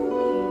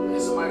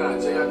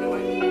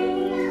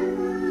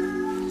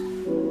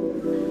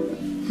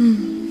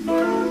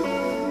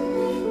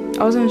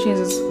 I was gonna change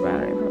this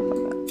battery for a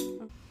little bit.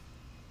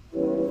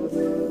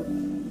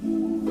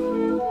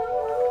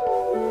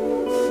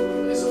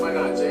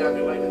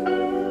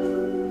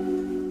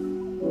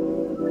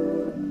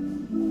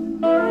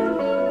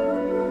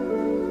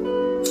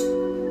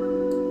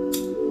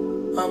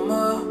 I'm a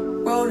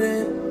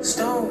rolling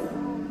stone.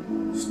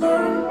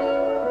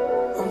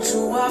 I'm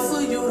too hot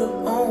for you to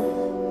own.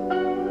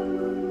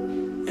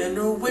 In a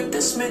whip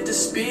that's meant to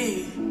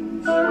speed.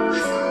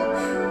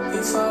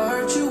 If I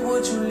hurt you,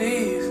 would you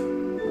leave?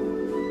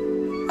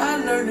 I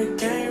learned the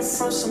game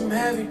from some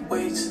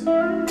heavyweights.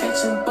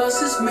 Catching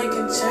buses,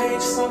 making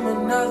change from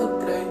another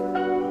plate.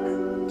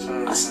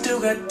 I still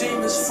got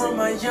demons from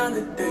my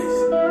younger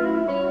days.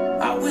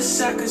 I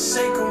wish I could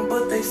shake them,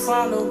 but they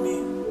follow me.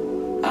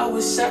 I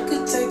wish I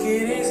could take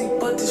it easy,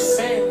 but these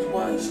fans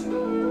watch.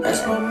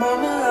 That's my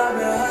mama, I'm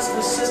your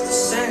husband, sister,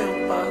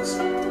 sandbox.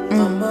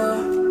 I'm a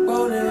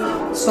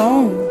rolling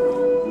Song.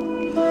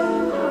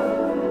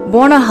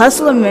 Born a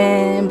hustler,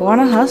 man. Born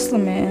a hustler,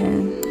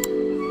 man.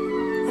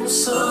 I'm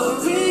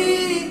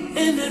sorry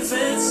in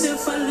advance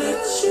if I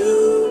let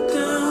you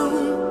down.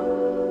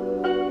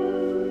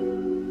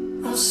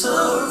 I'm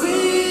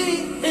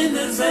sorry in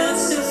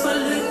advance if I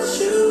let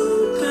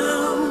you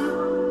down.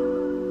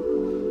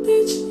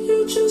 Bitch,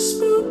 you just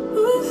spilled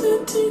my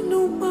 15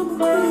 new mama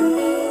cream.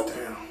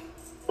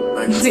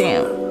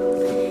 Damn.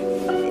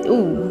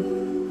 Ooh.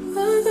 I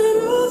got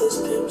all this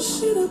pimp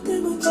shit up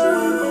in my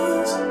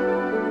jeans.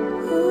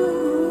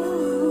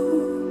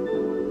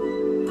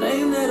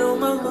 Blame that on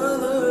my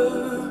mother.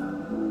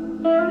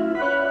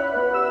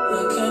 I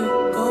can't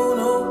go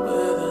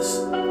nowhere that's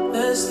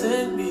less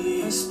than me.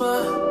 That's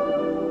why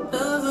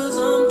lovers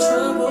I'm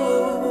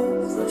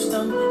trouble. First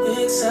I'm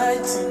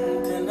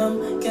exciting, then I'm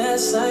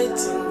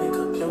gaslighting. Make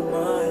up your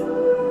mind.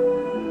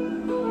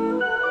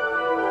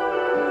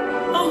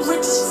 I'm rich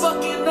as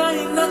fuck and I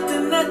ain't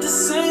nothing at the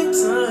same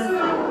time.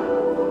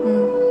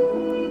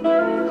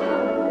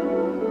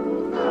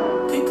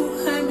 People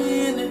hate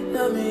me and they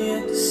love me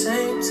at the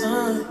same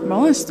time.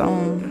 Rolling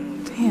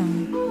Stone.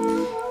 Damn.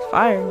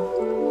 Fire.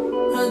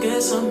 I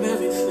guess I'm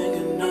everything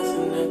and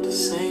nothing at the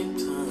same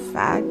time.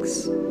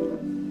 Facts.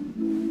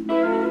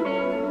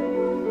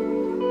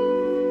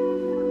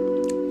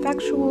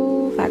 Factual.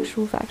 I'm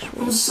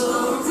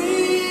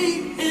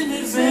sorry in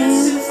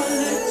advance if I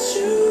let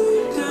you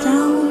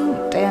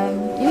down. Damn.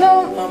 You know,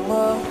 I'm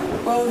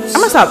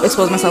gonna stop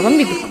exposing myself. Let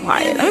me be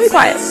quiet. If I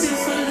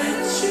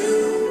let you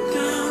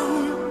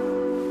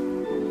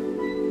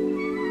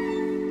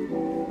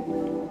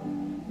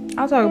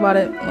I'll talk about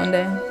it one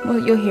day. Well,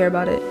 you'll hear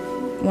about it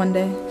one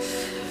day.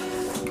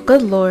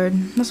 Good Lord.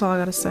 That's all I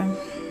gotta say.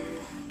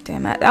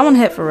 Damn, that one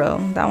hit for real.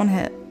 That one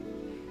hit.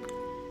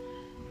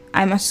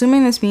 I'm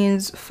assuming this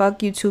means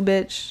fuck you too,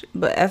 bitch.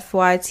 But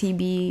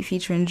FYTB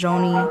featuring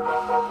Joni.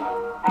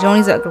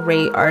 Joni's a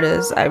great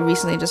artist. I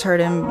recently just heard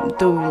him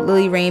through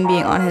Lily Rain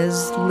being on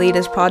his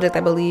latest project,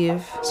 I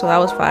believe. So that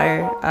was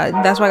fire.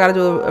 That's why I gotta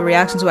do a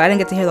reaction to it. I didn't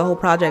get to hear the whole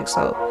project,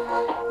 so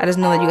I just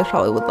know that you guys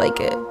probably would like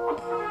it.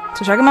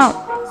 So check him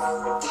out.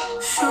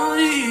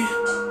 Shorty,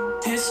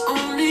 it's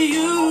only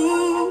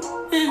you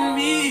and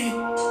me.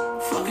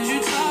 Fuck is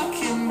you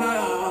talking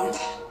about?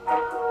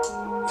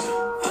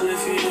 I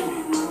left you in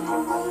me.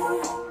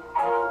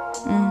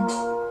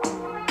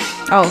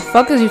 Oh,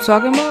 fuck is you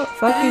talking about?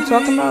 Fuck you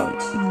talking about?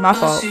 My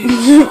fault.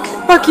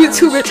 Fuck you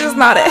too, bitch. It's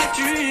not it.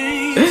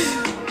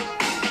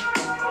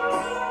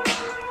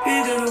 We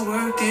gotta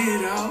work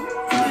it out.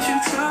 What you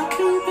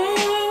talking about?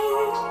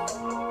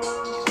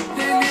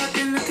 Lately I've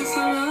been looking for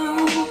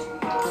love,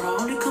 but I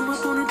only come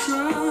up on a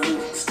drug.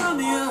 Stop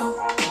me out.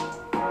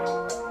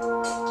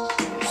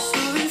 So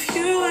if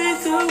you ain't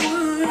the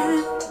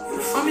one,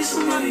 you find me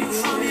somebody, you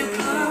find me a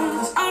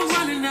plus. I'm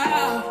running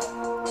out.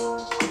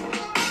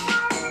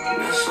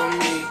 That's on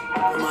me.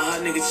 I'm a hot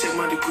nigga, check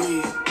my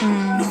degree.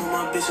 Look at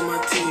my bitch and my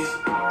teeth.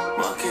 I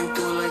came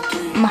through like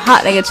 3. I'm a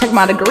hot nigga. Check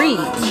my degree.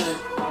 The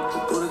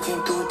Buddha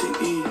came through with the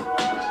E.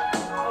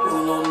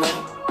 Moving all night.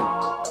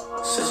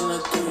 Session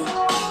at 3.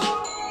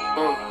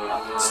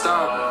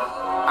 Stop.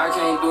 I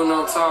can't do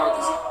no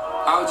talking.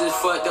 I was just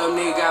fucked up,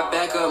 nigga got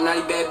back up. Now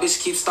these bad bitches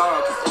keep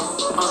stalking.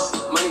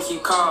 Money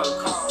keep calling.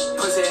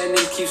 Pussy ass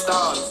niggas keep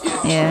stalling.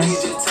 Yeah.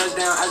 Nigga just touched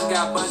down. I just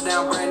got bust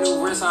down. Brand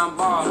new wrist on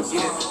bars.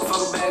 Yeah.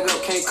 Fuck a bag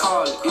up, can't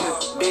call it. Yeah.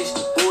 Bitch,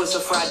 ooh, it's a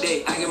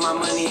Friday. I get my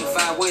money in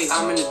 5 ways.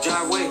 I'm in the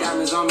driveway.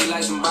 Diamonds on me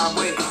like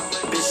Zimbabwe.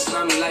 Bitches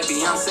love me like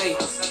Beyonce.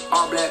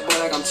 All black boy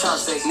like I'm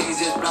Chopstick. Niggas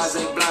just blase.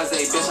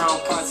 Bitch, I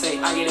don't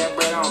partake. I get that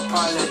bread, I don't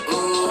parlay.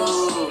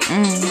 Ooh,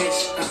 bitch.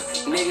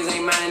 Niggas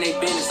ain't minding they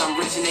business. I'm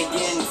rich and they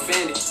getting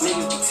offended.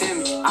 Niggas be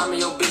timid. I'm in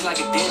your bitch like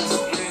a dentist.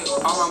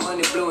 All my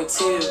money blue and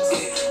tears.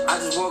 Yeah. I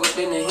just woke up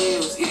in the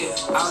hills. Yeah.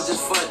 I was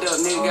just fucked up.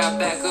 Nigga got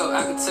back up.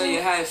 I can tell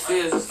you how it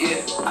feels.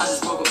 Yeah. I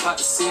just woke up out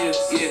the seals.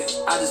 Yeah.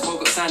 I just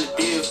woke up signed the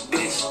deal,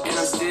 bitch. And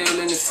I'm still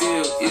in the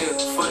field. Yeah.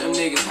 Fuck them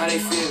niggas, how they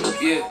feel.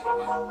 Yeah.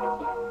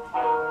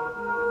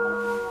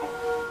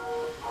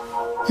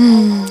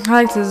 I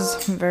liked his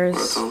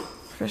verse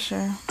for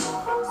sure.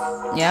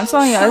 Yeah, I'm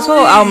telling you, this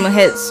whole album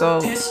hits. So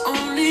It's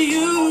only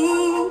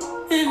you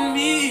and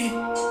me.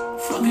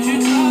 Fuck is you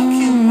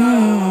talking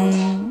about?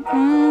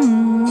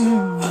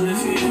 I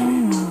left you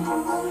in me.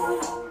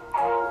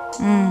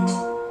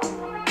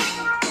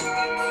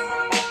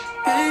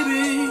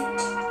 Baby,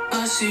 I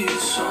see you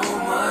so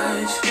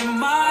much in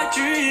my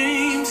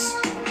dreams.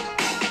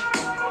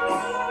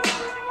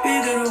 We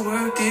gotta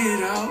work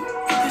it out.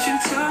 What is you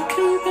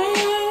talking about?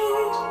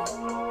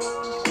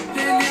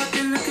 Lately I've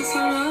been looking for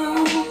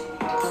love,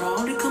 but I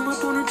only come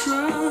up on a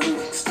drug.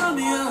 Stop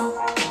me out.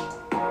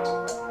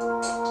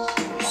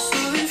 So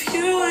if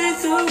you ain't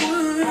the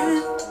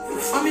one, you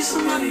find me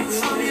somebody, you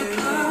find me a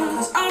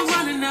plus. I'm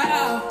running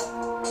out.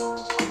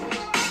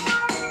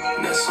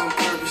 That's on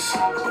purpose.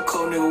 I'm a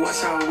cold nigga,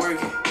 watch how I work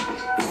it.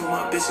 Doing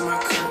my bitch in my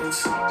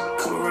curtains.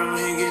 Come around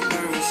here and get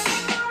nervous.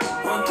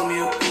 One threw me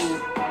a ooh.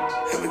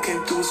 Heaven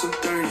came through with some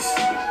 30s.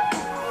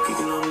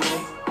 Kicking all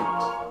night.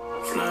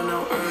 Flying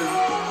out early.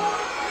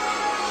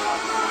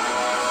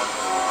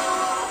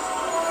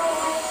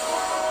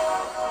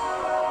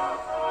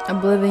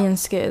 Oblivion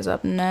skit is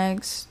up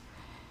next.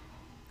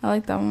 I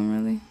like that one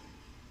really.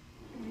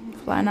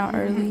 Flying out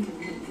early.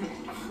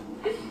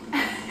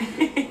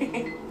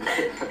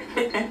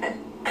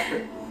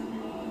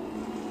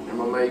 And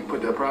my man, you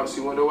put that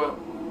privacy window up?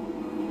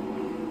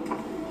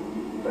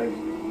 Thank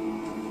you.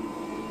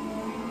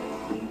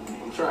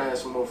 I'm trying to have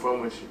some more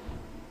fun with you.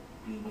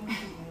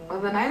 Well,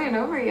 the night ain't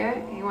over yet.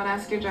 You want to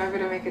ask your driver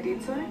to make a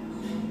detour?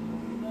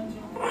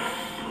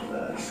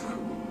 That's cool.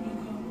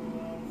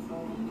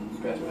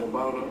 Pass me that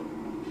bottle though.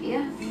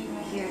 Yeah.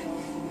 Here.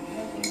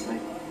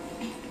 Thank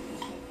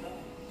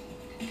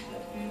you.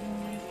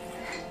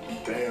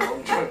 Damn,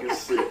 I'm drunk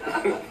as shit.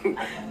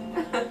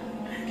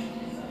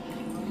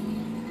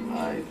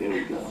 Alright, there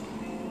we go.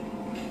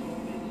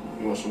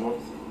 You want some more?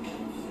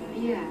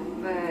 Yeah,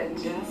 but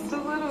just a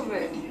little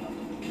bit.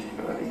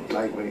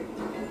 Lightweight.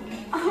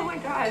 Oh my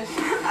gosh,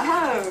 shut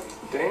up.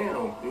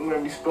 Damn, you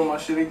made me spill my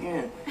shit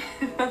again.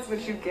 That's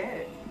what you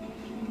get.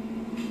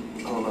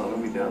 Hold on, let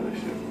me down this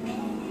shit.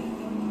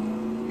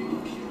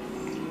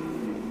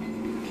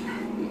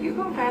 You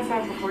gonna pass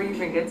out before you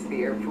even get to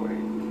the airport.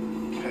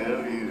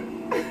 Hell yeah.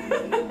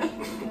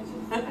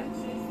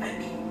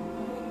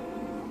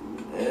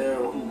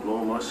 Damn, who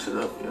blowing my shit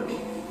up, yo?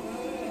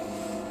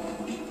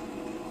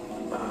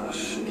 Ah,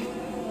 shit.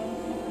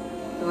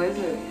 Who is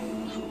it?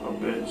 My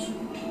bitch.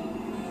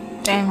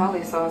 Damn.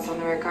 Probably saw us on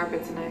the red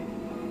carpet tonight.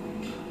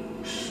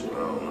 Shit, I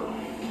don't know.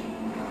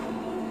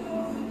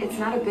 It's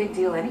not a big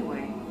deal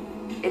anyway.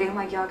 It ain't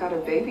like y'all got a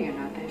baby or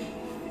nothing.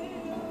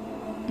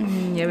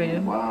 Yeah, we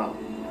do. Wow.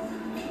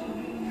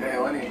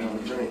 Damn, I need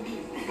another drink.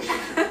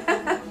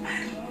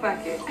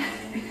 Fuck it.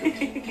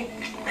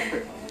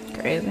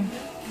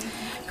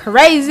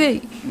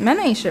 Crazy. Men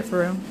ain't shit for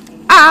real.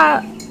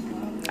 I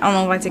don't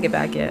know if I take it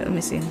back yet. Let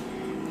me see.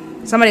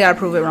 Somebody gotta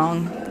prove it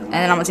wrong, and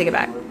then I'm gonna take it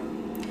back.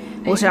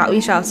 We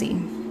shall see. I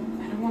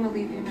don't want to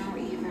leave you now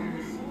either.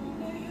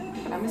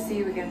 But I'm gonna see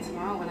you again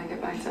tomorrow when I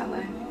get back to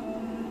LA.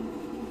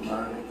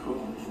 Alright,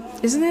 cool.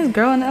 Isn't his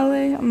girl in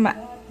LA?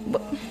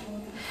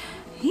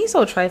 He's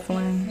so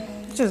trifling.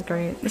 It's just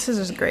great. This is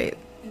just great.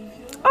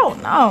 Oh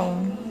no.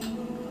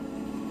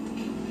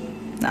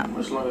 No.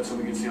 Much longer till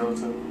we get to your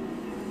hotel?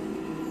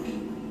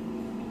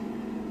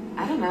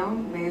 I don't know,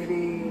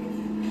 maybe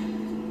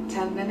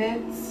 10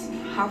 minutes.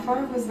 How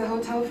far was the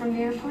hotel from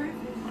the airport?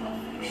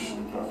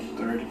 About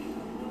 30.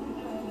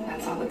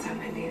 That's all the time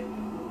I need.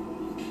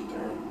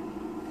 Damn.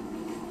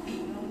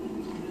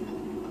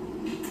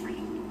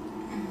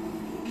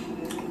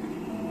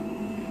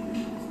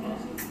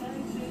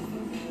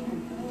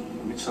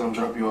 Let me tell him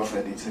drop you off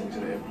at D. Take me to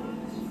the airport.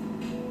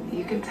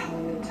 You can tell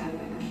him in 10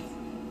 minutes.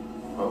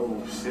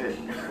 Oh, shit.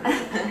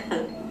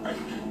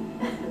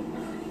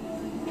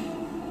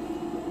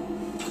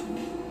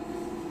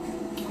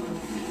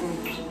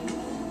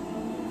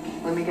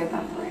 Let me get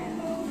that for you.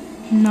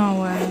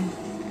 No way.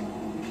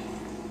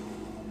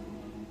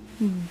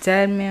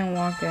 Dead man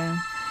walking.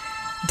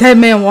 Dead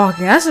man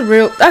walking. That's a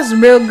real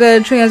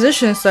good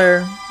transition,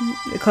 sir.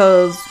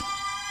 Because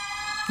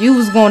you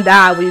was gonna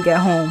die when you get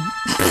home.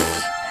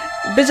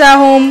 Bitch at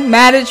home,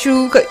 mad at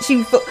you. Cause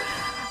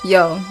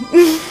yo.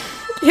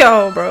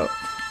 Yo, bro.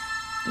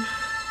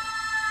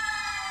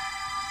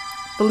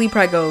 Fully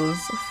pregos.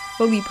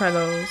 Fully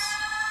pregos.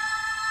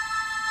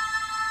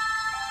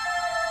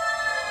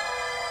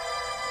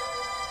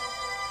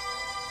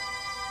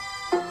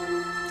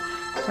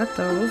 Got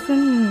the roof in.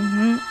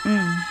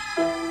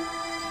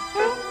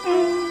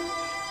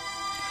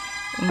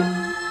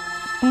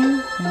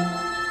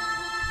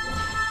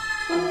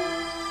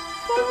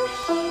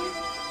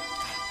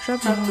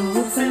 Drop the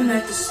roof and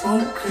let the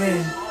smoke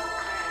clear.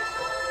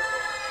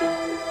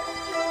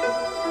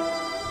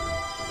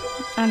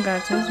 I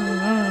got this one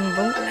on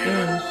both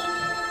ears.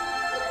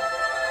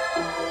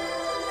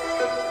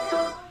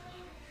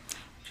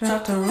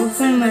 Drop the roof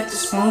and let the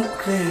smoke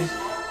clear.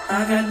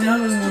 I got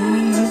diamonds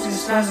moving and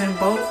stars in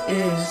both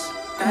ears.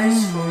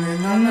 Dice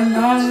rolling on the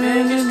Las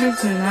Vegas Strip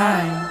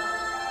tonight.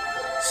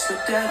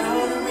 Slip that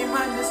on and we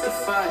might miss the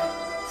fight.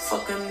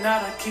 Fuck or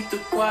not, I keep the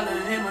guala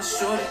in my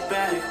shorty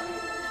bag.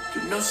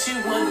 You know she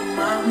wanted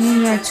mine,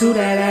 she tattooed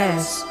that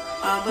ass.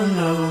 I'm a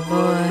lover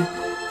boy,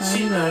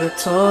 she love the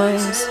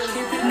toys.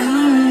 Keep it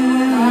coming.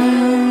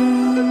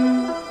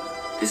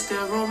 This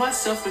that roll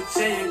myself a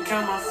J and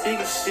count my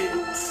figure shit.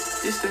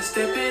 This that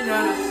stepping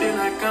out, I feel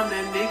like I'm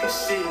that nigga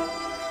shit.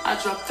 I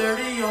drop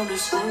 30 on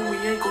this room, we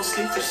ain't gon'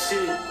 sleep for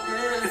shit.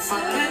 If I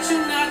catch you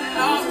not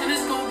off, then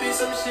it's gon' be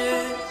some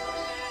shit.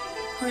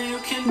 Where you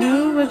can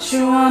do what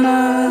you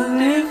wanna,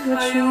 live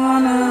what you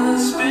wanna,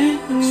 spend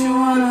what you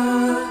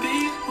wanna,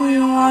 be who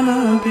you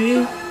wanna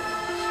be.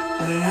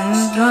 But I'm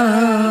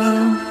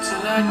gonna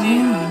till I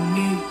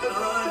need.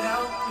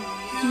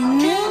 You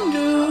can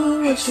do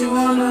what you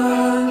wanna,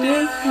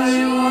 live how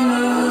you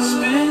wanna,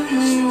 spend who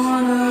you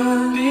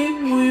wanna, be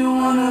who you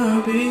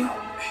wanna be.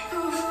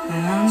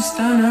 And I'm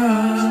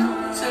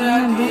stunner till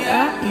I be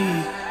at me.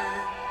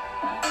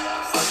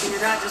 Fuck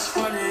it, I just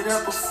run it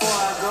up before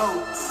I go.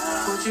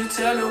 Would you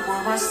tell the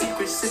world my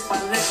secrets if I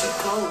let you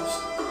close?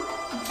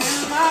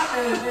 In my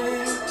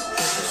head,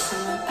 just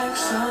in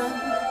action.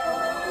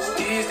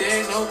 These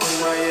days no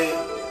PYA,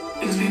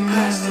 things be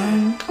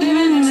passing.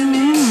 Living in the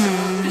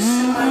mirror, this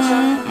is my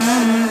job.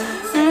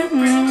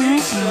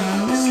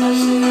 This life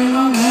shit ain't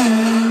all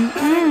bad.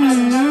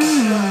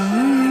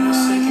 No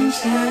second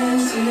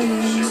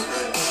chances.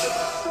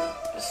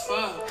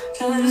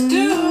 Just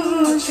do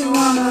what you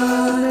wanna,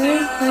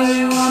 live who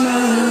you wanna,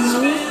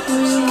 spit who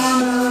you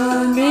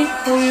wanna, be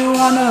who you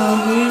wanna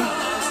be.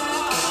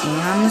 And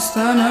I'm a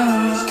stunner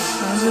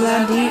until I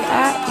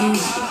D.I.E.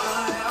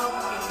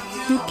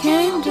 You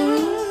can't do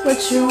what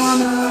you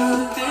wanna,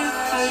 live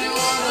how you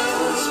wanna,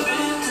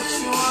 spit what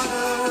you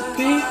wanna,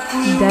 be who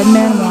you Dead wanna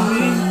Man be.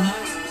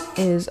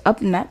 Walking is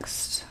up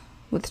next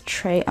with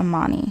Trey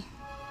Amani.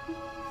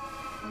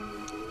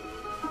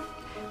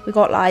 We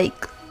got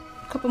like a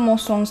couple more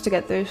songs to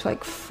get through, so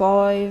like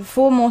 4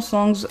 more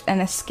songs and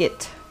a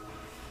skit.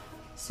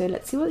 So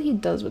let's see what he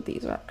does with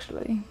these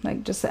actually.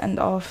 Like just to end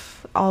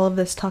off all of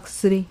this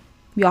toxicity.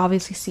 We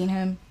obviously seen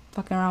him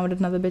fucking around with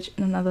another bitch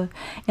in a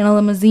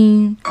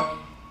limousine.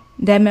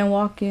 Dead Man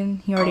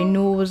Walking. He already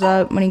knew what was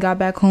up when he got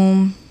back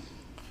home.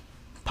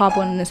 Pop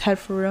one in his head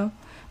for real,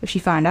 if she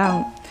find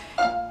out.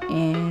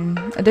 And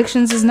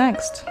Addictions is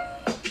next.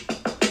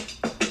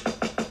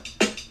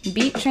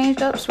 Beat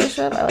changed up, switched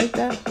up. I like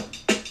that.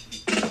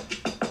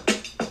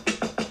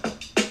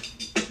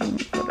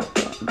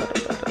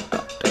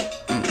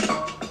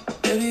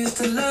 Maybe it's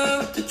the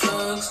love, the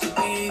drugs, the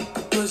weed,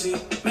 the pussy.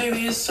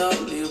 Maybe it's all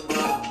the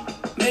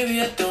above.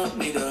 Maybe I don't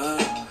need a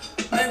hug.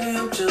 Maybe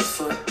I'm just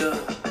fucked up.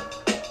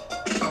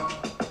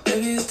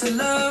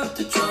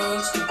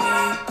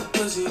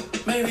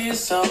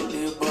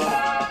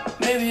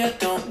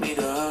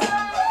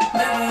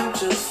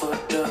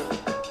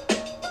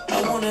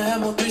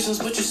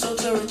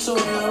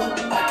 tutorial.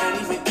 I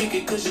can't even kick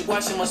it cause you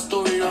watching my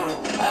story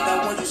though. I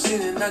got what you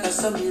seen and I got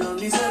something you don't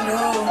need to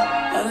know.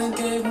 I done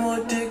gave more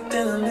dick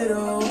than a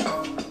little.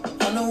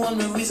 I know I'm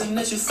the reason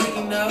that you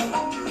freaking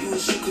out. You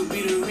wish you could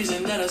be the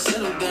reason that I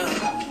settled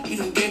down. You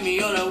done gave me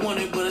all I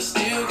wanted, but I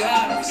still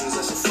got reasons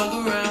I should fuck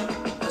around.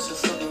 I should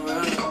fuck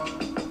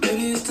around.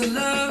 Maybe it's the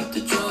love,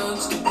 the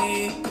drugs, the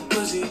weed, the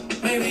pussy.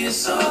 Maybe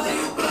it's all the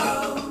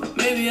above.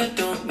 Maybe I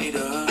don't need a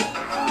hug.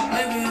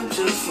 Maybe I'm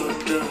just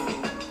fucked up.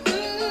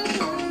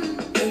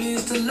 Maybe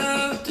it's the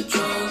love, the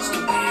drugs, the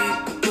weed,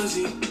 the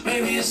pussy.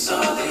 Maybe it's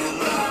all the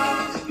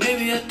above.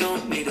 Maybe I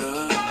don't need a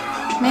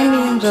hug. Maybe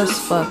I'm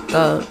just fucked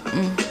up.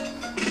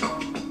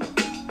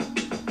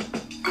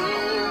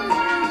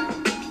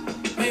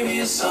 Maybe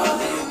it's all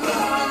the above.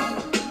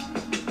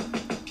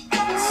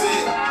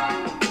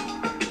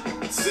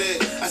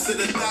 I said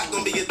a thought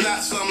gon' be a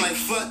thought, so I'm like,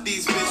 fuck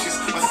these bitches.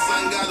 My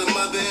son got a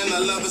mother and I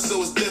love her,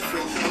 so it's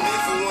different. I'm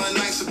here for one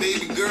night, so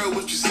baby girl,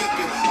 what you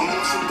sippin'? I'm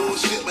on some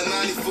bullshit, but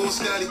 94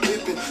 Scotty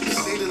Pippen. You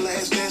say the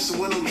last dancer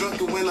when I'm drunk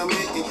and when I'm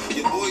hitting.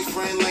 Your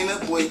boyfriend line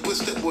up, boy, push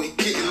that boy,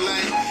 getting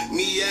like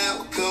me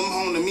out, come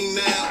home to me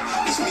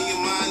now. It's me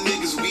and my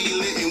niggas, we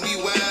lit and we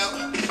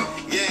wild.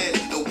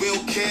 Yeah, and we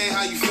don't care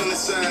how you feel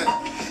inside.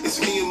 It's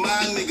me and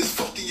my niggas,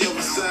 fuck the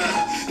other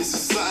side. This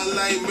is something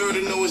like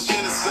murder, no, it's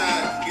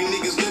genocide. You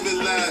niggas living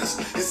lies,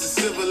 this is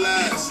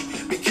civilized.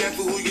 Be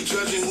careful who you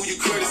judging, who you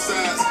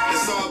criticize.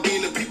 It's all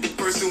being a people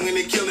person when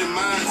they killing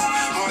minds.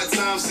 Hard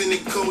times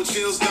sending cold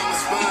chills down my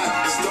spine.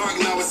 It's dark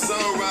now, it's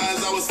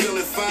sunrise, I was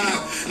feeling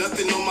fine.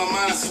 Nothing on my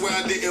mind, I swear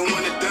I didn't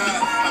want to die.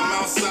 I'm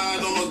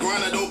outside on my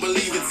grind, I don't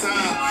believe in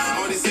time.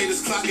 All these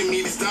haters clocking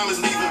me, these diamonds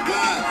leaving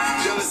blind.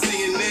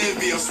 Jealousy and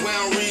envy, I swear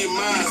I'm reading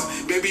minds.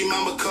 Baby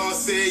mama called,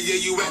 said, yeah,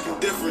 you acting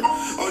different.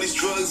 All these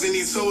drugs and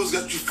these hoes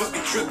got you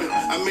fucking tripping.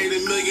 I made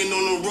 $1 million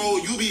on the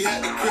road, you be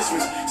happy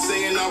Christmas.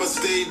 Saying I would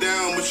stay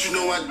down, but you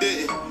know I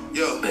didn't.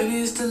 Yo. Maybe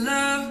it's the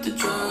love, the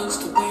drugs,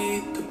 the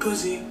weed, the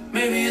pussy.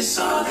 Maybe it's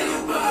all the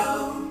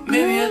above.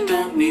 Maybe I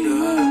don't need a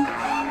hug.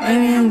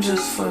 Maybe I'm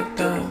just fucked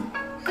up.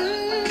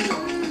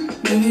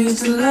 Maybe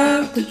it's the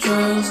love, the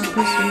drugs, the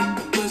weed,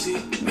 the pussy.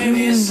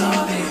 Maybe it's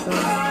all the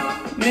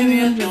above.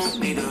 Maybe I don't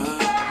need a hug.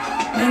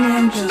 Maybe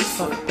I'm just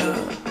fucked up.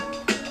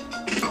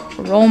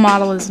 Role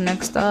model is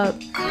next up.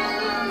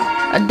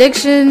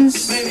 Addictions.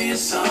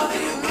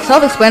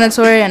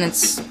 Self-explanatory, and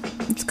it's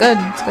good.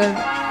 It's good.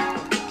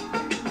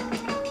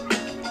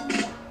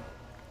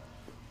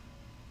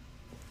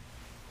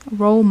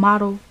 Role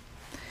model.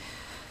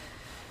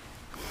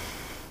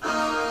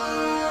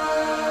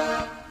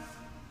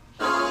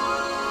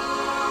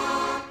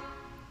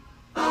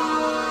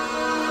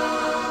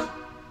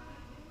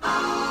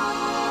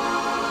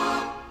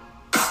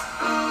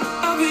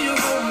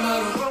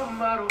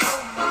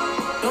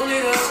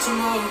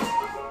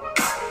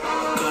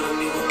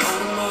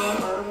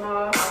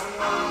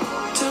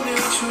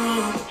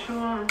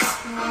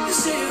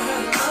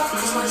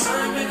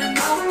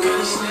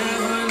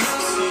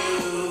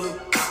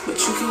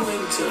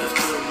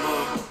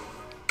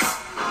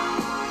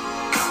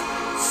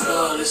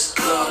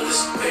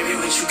 Flawless, baby,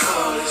 what you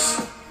call this?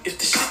 If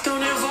the shit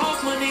don't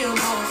involve money, I'm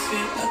off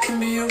it. I can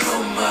be your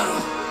role model.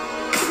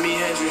 Give me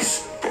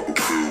address.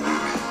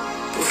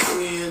 Before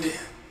we end it.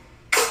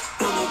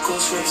 No more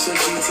Ghost Race or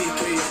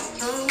GT3.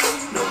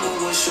 No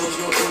more one shows,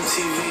 no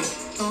MTV.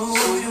 So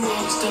you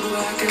always double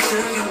like a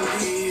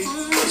dirty.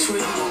 It's where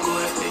you gon' go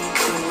after you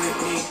come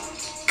with me.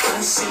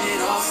 I seen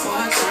it all before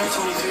I turned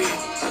 23.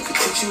 I could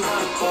teach you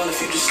how to call if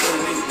you just let a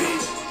nigga be.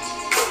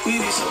 We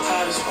be so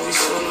high, that's why we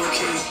so low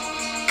key.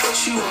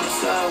 She wanna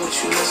fly with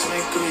you, let's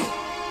make green.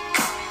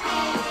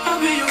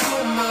 I'll be your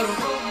role model.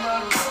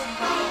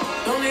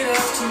 Don't need to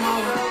have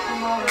tomorrow.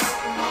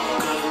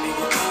 Gotta leave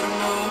without a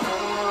no.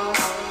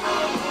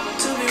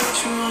 Tell me what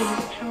you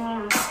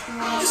want.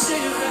 You say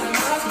you had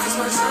enough, cause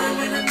my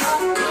time ain't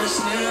enough. Girl, it's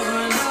never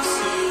enough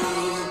for you.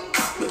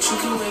 But you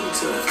can wait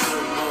until after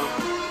tomorrow.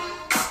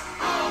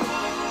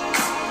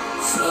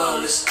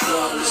 Flawless,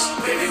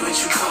 baby, what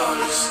you call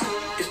this?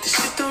 If the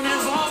shit don't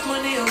involve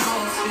money, I'm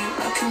off it.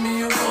 I can be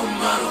your role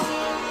model.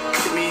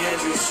 Give me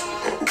address.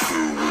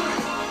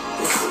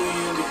 Before we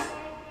end it.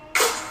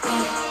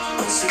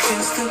 Once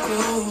against the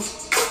groove.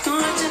 Don't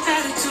let your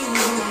attitude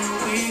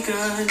we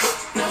got.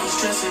 Never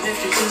stressing if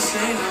you just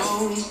lay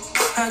low.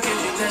 I give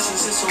you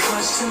lessons, it's so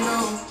much to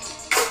know.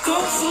 Go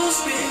full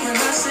speed when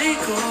I say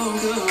go.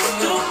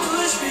 Don't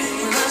push me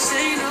when I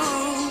say no.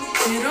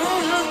 You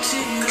don't look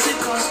cheap, cause it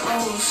costs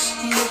most.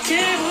 You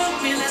can't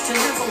hook me less than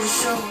never a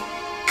show.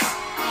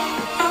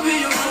 I'll be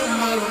your role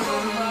model.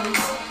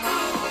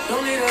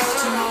 Don't need us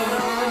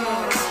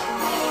tomorrow.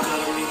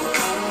 Gotta leave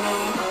without a no.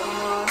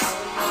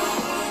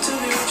 Tell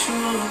me what you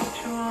want.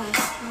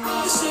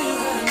 You say you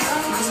had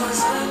enough, cause my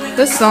time ain't.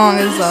 This song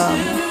is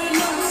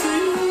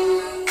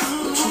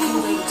But you can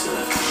wait until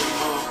after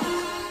tomorrow.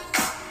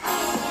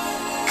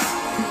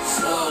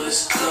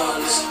 Flawless,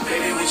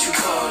 baby, what you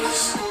call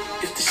this?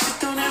 If the shit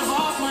don't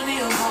involve money,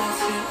 I'm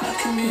off it. I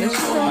can be your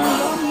role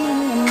model.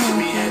 Give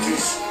me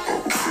address.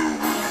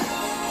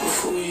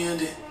 Before we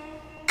end it.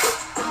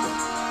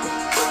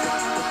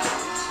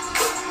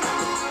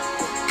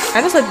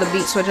 I just like the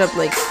beat switch up,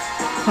 like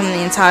from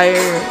the entire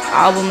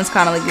album. It's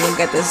kind of like you don't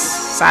get this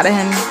side of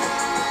him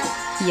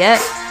yet.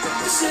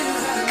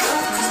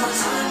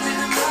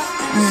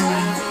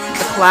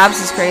 The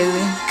collapse is crazy.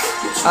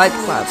 I like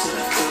the collapse.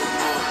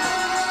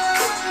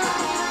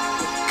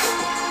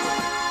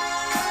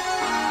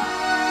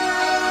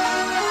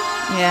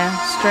 Yeah,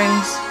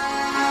 strings.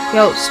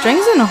 Yo,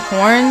 strings and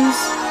horns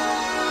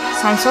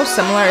sound so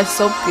similar. It's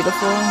so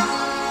beautiful.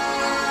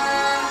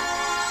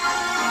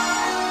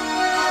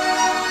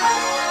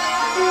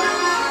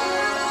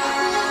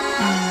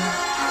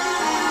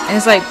 And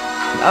it's like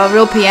a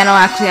real piano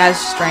actually has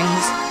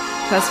strings.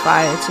 That's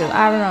fire too.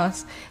 I don't know.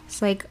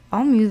 It's like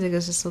all music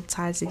is just so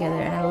tied together,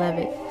 and I love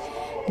it.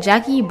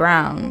 Jackie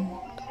Brown.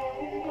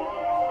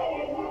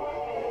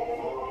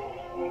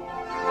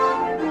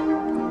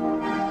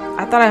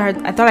 I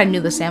thought I knew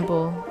the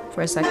sample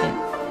for a second.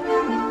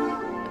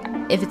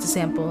 If it's a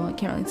sample, I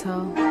can't really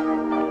tell.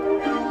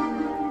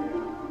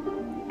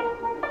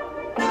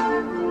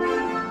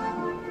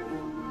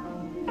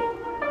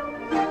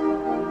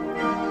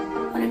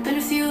 Only been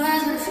a few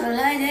hours, but it feel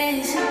like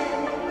days.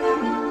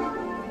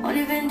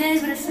 Only been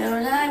days, but it feel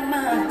like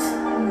months.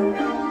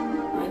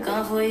 Been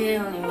gone for a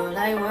year, only feel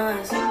like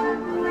once.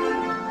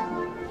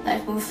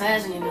 Life move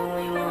fast and you know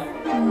what you want.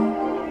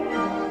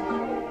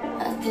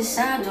 At this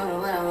time, doing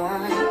what I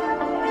want.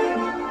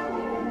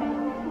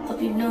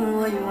 Hope you know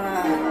what you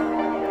want.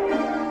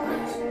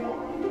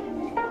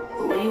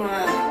 But what do you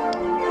want?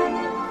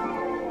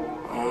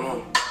 I don't know.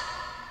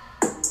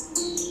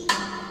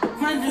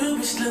 My new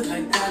bitch look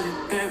like Halle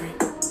Berry,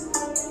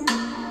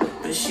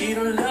 but she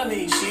don't love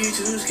me, she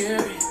too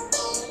scary.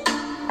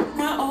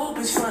 My old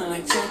bitch fun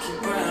like Jackie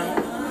Brown.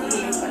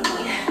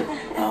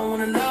 I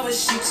wanna love her,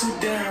 she too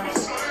down.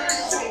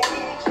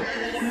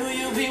 Will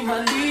you be my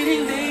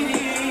leading lady?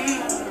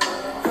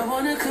 I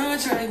want a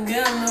contract,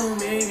 girl, no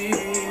maybe.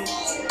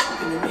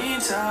 In the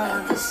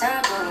meantime, Cause I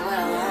know what I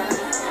want.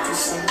 get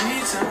some me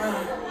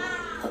time.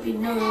 Hope you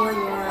know what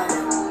you want.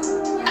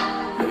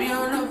 Maybe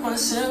I'll love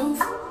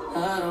myself,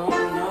 I don't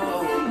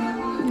know.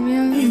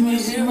 Leave me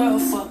here, I'll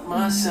fuck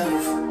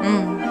myself.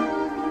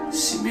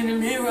 See me in the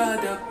mirror, I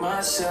duck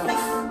myself.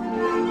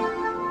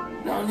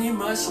 Don't need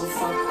much, so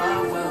fuck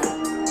my wealth.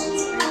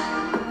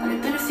 Only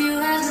been a few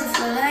hours, but it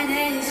feel like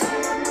days.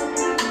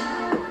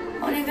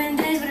 Only been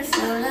days, but it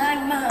feel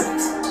like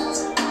months.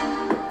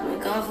 Been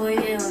gone for a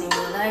year, only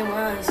feel like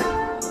once.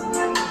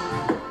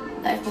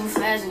 Life move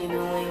fast and you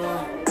know what you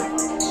want.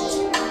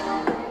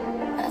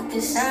 At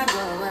this time,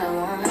 doing what I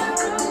want.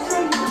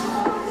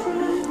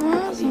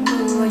 You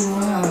know what you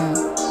want.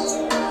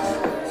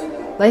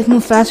 Life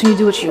moves fast when you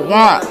do what you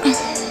want.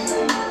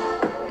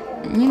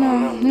 You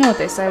know what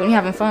they say. When you're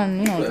having fun,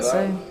 you know what they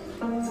say.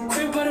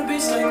 Crib by the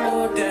beach like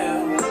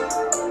Odell.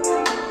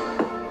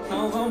 No,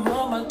 my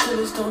mom, my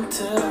killers don't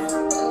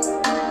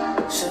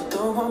tell.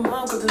 Chateau, my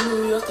mom got the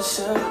Louis off the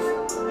shelf.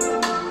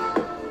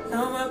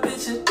 Now my bitch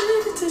is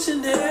addicted to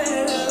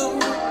Chanel.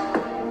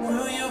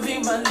 Will you be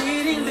my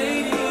leading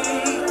lady?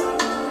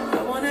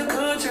 I want a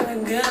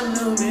contract, girl,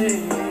 no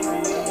baby.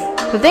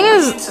 The thing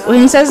is, when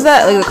he says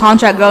that, like the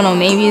contract girl, no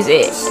maybes,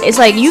 it's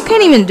like you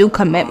can't even do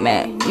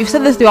commitment. You've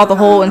said this throughout the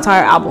whole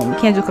entire album. You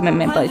can't do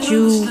commitment, but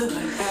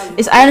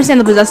I understand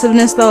the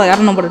possessiveness though. Like I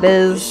don't know what it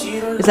is.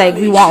 It's like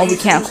we want what we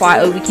can't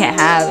acquire, what we can't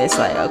have. It's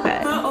like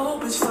okay,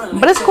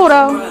 but it's cool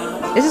though.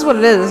 This is what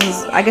it is.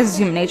 I guess it's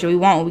human nature. We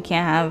want what we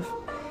can't have,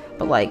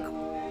 but like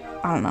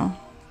I don't know.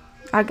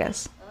 I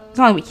guess it's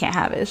not like we can't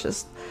have it. It's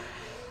just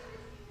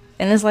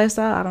in this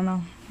lifestyle. I don't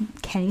know.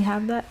 Can you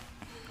have that?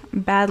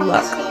 Bad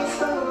luck.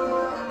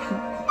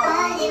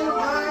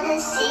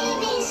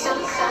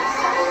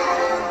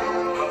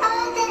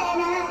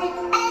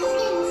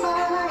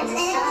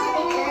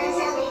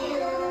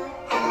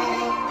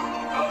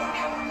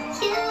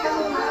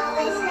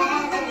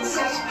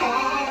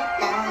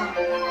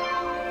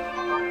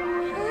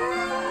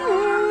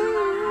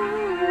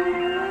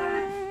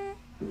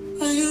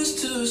 I used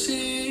to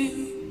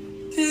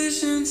see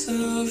visions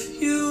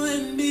of you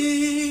and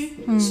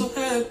me, so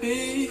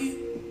happy.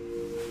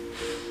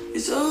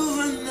 It's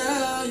over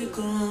now, you're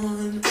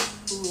gone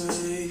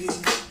away.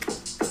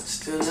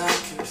 Still I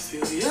can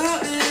feel your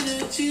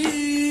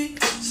energy.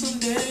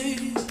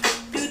 Someday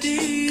you're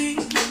deep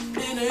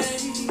in a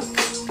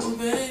oh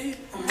babe,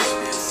 I must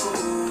be a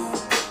fool.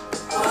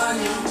 Why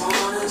you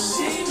wanna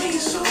see me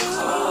so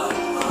cold?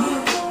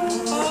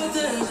 All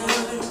that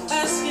I'm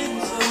asking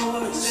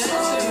for is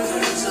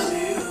pictures of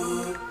you.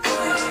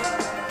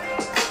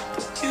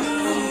 You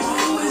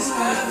always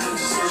have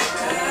such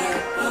bad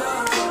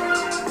love.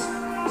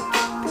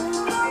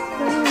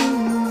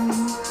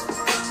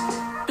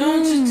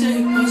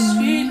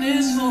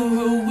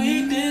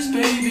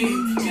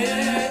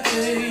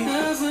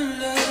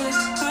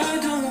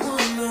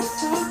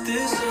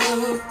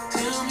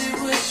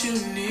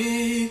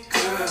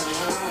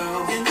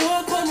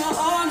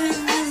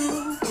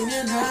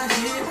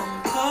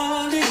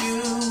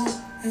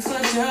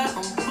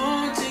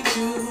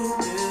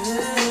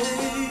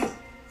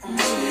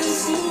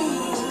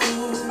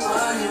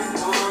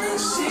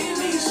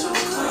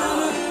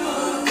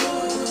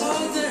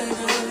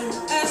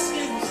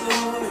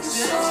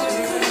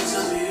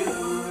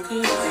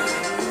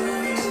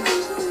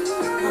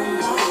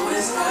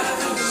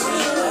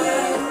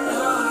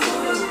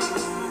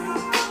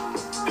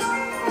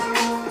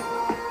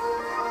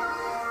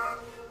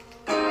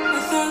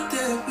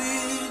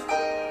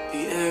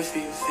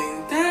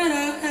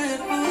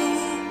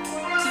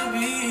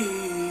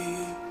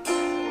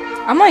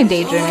 I'm like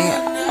daydreaming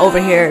over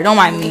here. Don't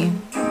mind me.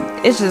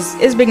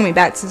 It's bringing me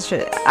back to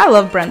shit. I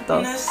love Brent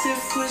though.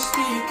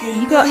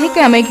 He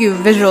can make you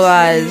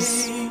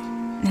visualize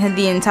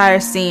the entire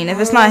scene. If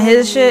it's not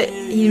his shit,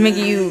 he's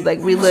making you like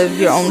relive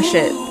your own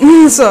shit.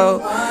 So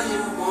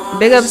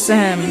big ups to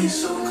him.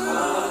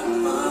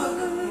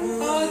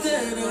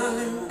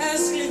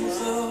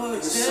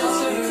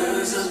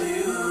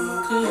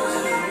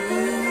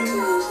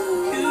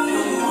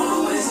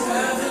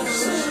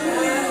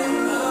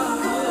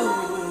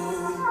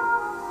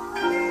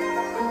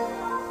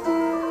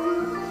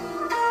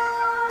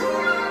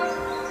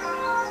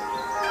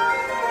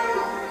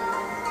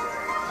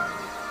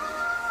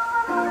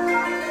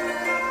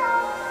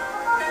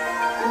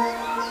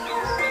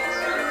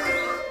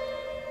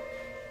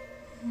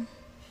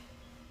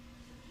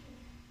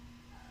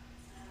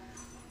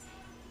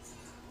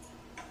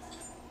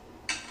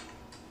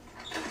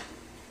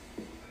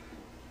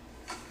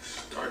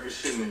 Start your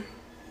shit in.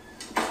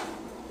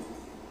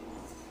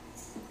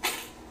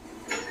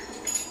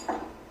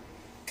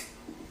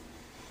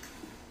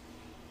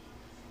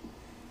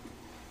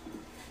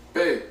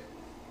 Babe.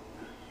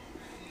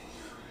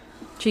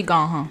 She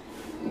gone, huh?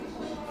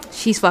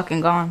 She's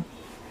fucking gone.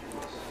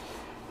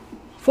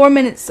 4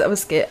 minutes of a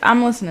skit.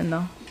 I'm listening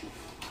though.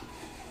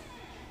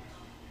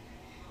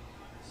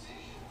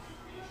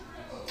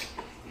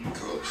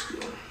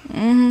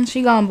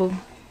 She gone, boo.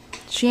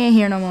 She ain't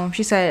here no more.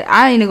 She said,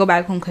 I need to go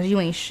back home because you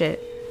ain't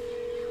shit.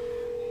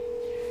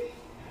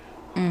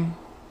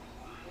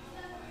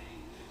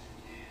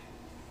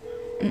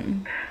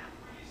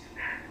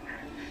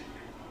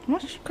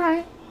 What's she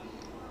crying?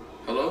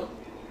 Hello?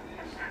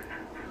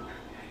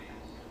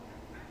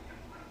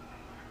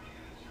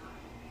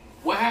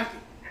 What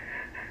happened?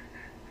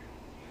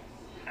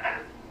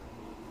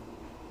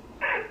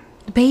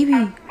 The baby.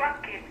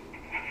 Fucking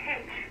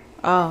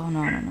Oh,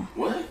 no.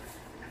 What?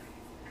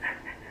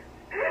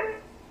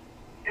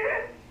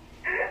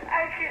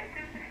 I can't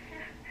do this.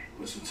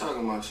 What you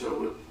talking about,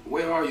 yo?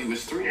 Where are you?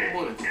 It's 3 in the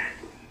morning.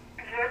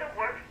 You're the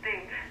worst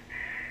thing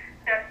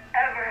that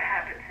ever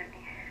happened to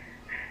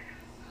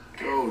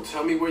me. Yo,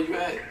 tell me where you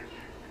at. It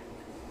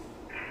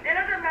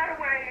doesn't matter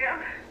where I am.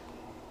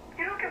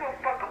 You don't give a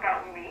fuck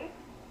about me.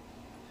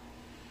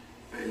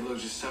 Hey, look,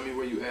 just tell me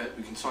where you at.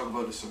 We can talk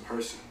about this in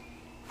person.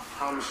 I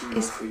promise you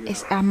we'll figure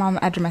it out. I'm on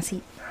the edge of my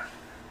seat.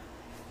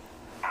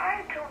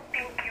 I don't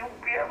think you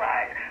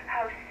realize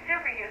how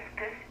serious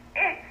this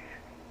is.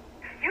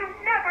 You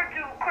never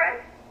do,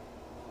 Chris.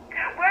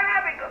 We're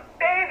having a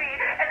baby,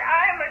 and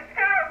I'm a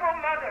terrible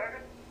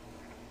mother.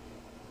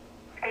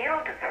 And you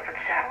don't deserve a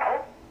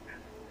child.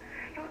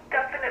 You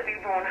definitely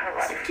ruined her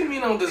life. What do you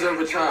mean I don't deserve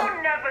a You child?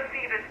 will never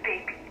see this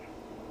baby.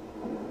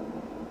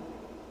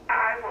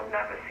 I will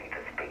never see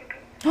this baby.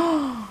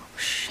 Oh,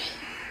 shit.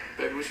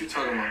 Baby, what you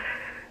talking about?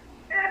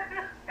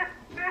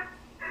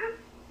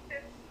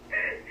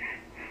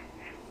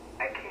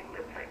 I can't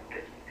live like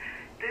this.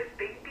 This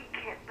baby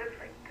can't live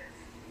like this.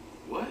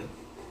 What?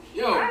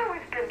 Yo. I've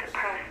always been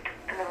depressed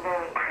and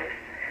alone, Chris.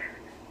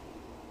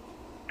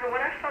 But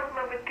when I fell in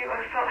love with you,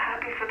 I felt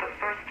happy for the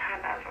first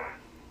time ever.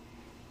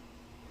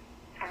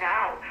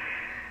 Now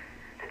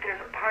that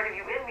there's a part of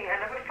you in me, I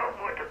never felt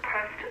more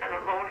depressed and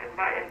alone in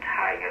my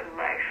entire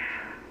life.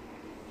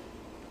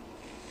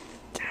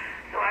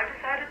 So I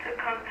decided to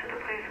come to the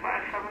place where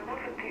I fell in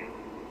love with you.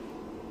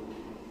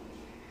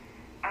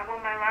 I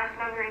want my last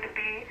memory to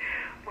be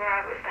where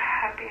I was the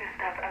happiest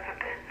I've ever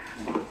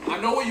been. I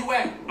know where you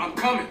at. I'm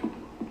coming.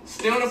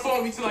 Stay on the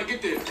phone with me till I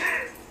get there.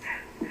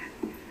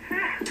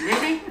 You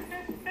hear me?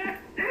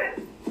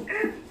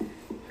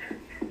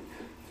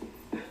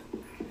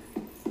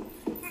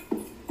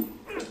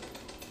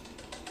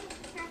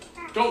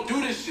 Don't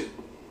do this shit.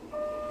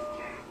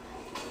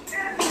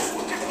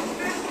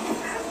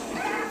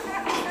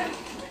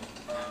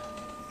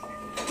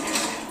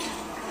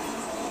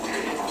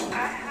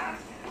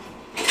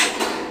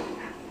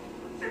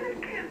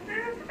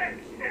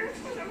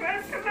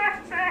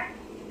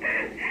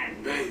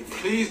 Babe,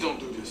 please don't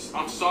do this.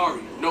 I'm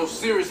sorry. No,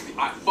 seriously,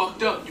 I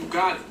fucked up. You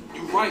got it.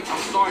 You right.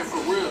 I'm sorry for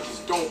real.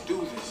 Just don't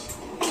do this.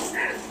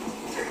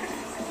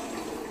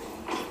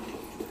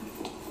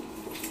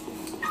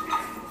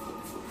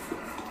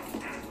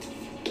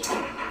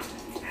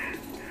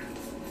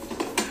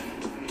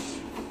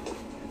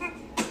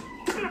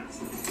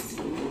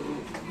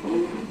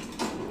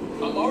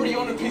 I'm already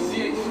on the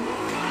PCH.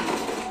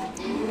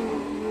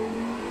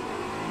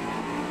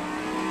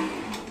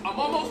 I'm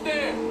almost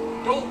there.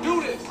 Don't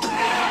do this.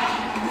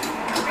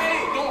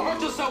 Hey, don't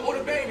hurt yourself or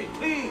the baby,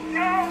 please.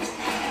 No!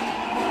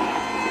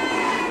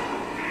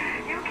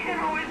 You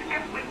can't always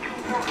get what you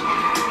want.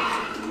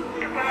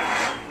 Goodbye.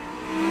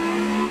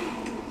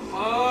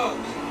 Fuck.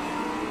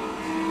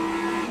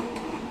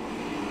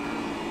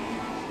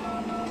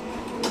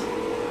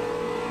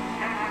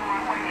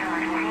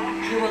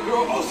 You're my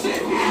girl. Oh,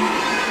 shit.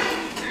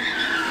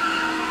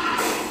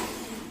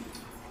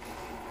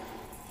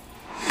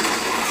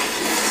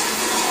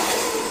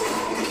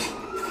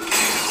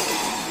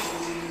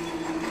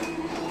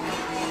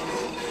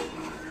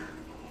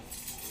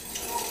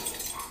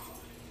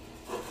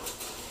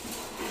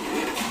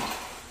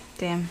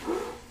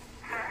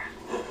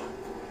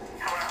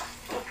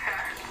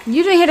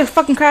 You didn't hear the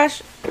fucking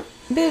crash,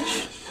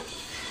 bitch.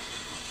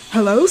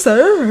 Hello,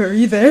 sir. Are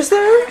you there,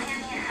 sir?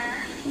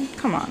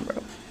 Come on,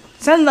 bro.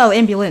 Send the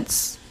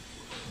ambulance.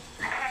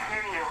 I can't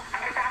hear you.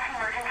 I'm dispatching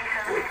emergency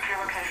services to your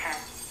location.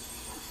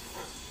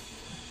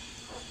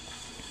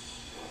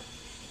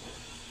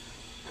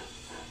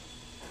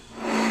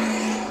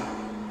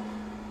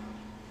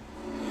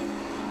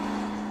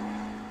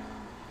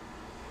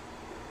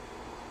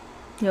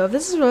 Yo, if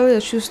this is really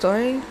a true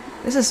story,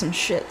 this is some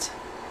shit.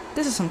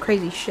 This is some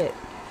crazy shit.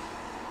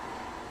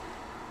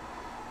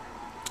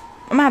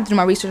 I'm gonna have to do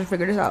my research to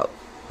figure this out,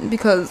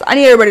 because I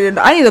need everybody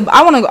to.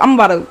 I'm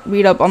about to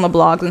read up on the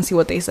blogs and see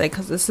what they say,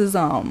 because this is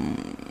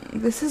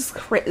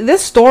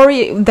this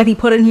story that he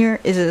put in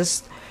here is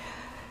just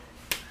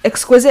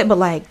exquisite. But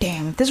like,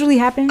 damn, if this really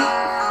happened,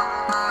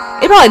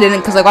 it probably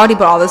didn't, because like, why would he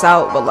put all this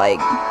out? But like,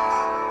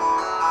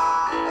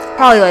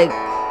 probably like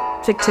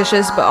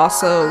fictitious, but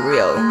also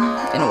real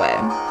in a way.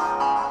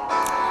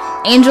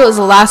 Angel is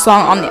the last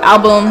song on the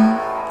album.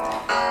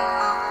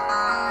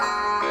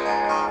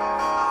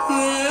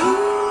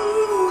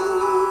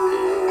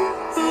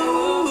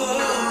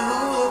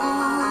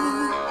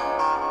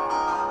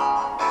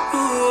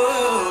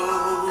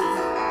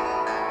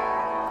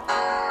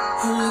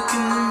 I look in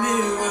the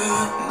mirror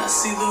and I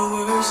see the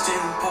worst in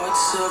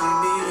parts of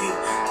me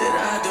that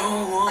I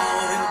don't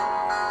want,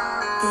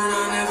 but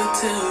I never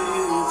tell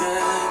you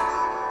that.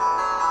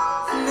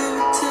 I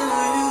never tell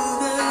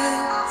you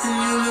that. And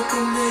you look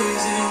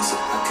amazing, so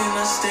how can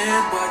I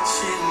stand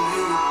watching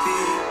you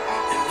repeat?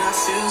 And I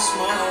feel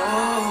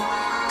small.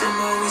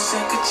 Damn, I wish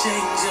I could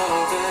change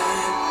all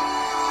that.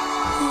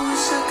 I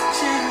wish I could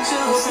change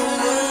all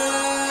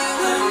that.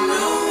 I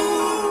know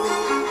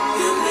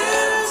you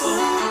never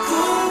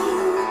go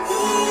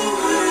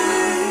away.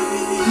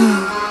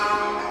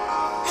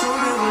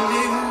 Don't ever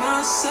leave my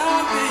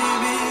side,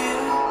 baby.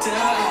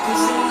 Die,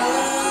 'cause I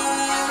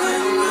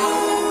know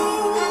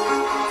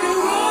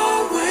you're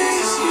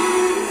always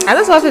here. I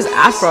just love his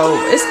afro.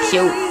 It's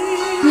cute.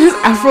 His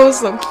afro is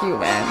so cute,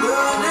 man.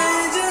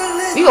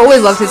 We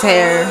always loved his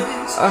hair.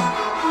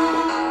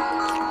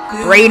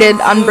 Braided,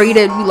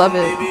 unbraided, we love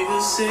it. Baby,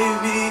 you'll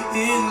save me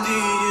in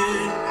the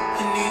end.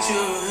 I need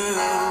your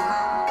help,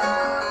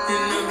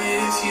 and I'm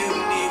here if you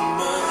need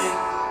mine.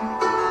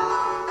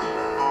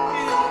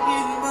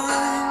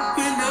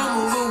 When I'm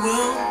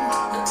overwhelmed,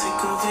 I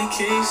take a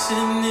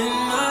vacation in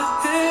my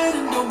head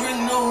and don't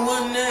bring no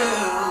one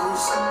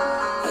else.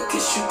 I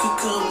guess you could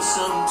come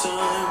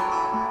sometime.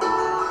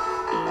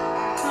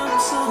 Come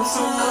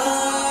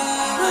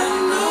sometime. I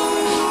know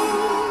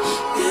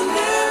you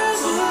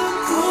never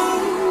go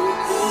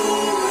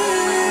away.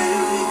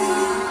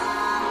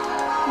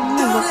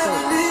 Don't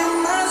ever leave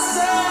my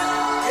side.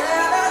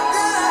 Can I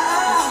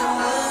die?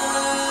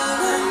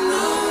 I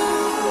know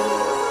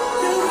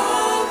you're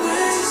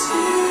always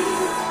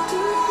here to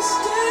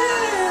stay.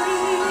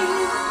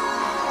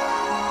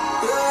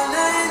 You're an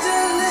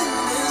angel in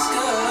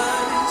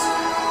disguise.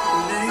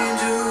 An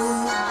angel,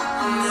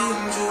 an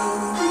angel,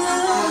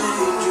 an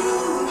angel,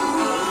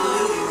 an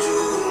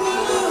angel,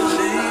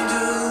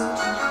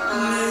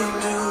 an angel, an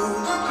angel,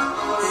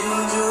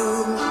 angel,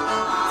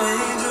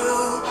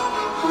 angel,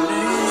 an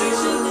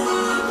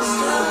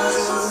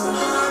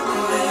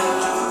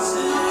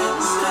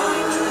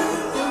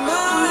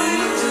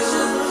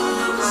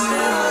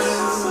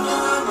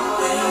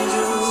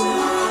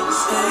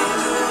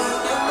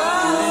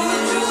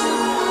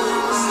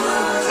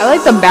I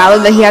like the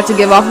ballad that he had to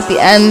give off at the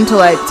end to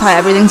like tie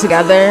everything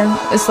together.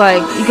 It's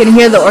like you can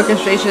hear the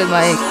orchestration,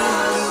 like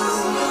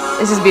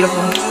it's just beautiful.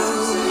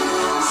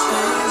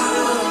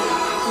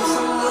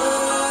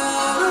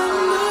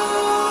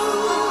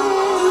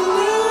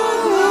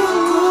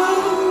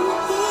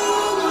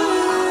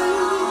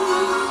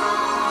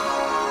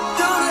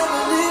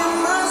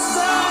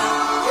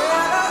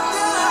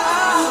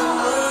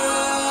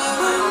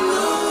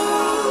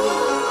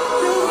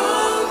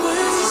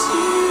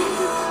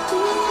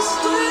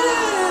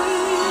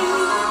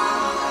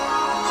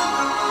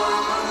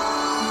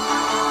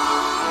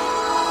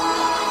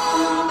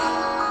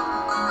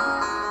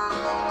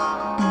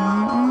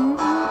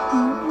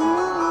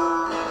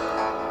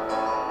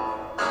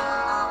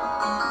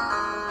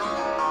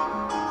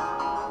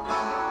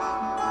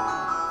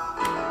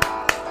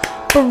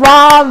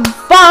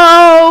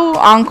 Bravo!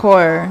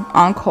 Encore,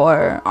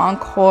 encore,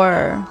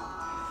 encore.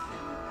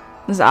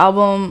 This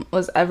album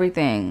was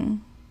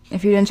everything.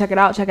 If you didn't check it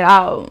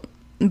out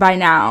by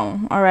now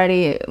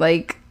already.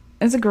 Like,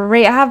 it's a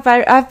great. I have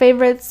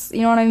favorites.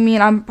 You know what I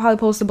mean. I'm probably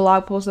post a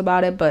blog post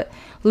about it, but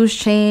Loose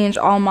Change,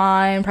 All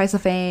Mine, Price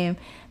of Fame,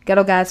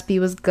 Ghetto Gatsby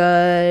was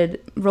good.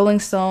 Rolling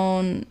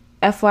Stone,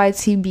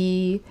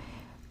 FYTB,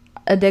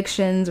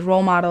 Addictions,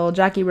 Role Model,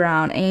 Jackie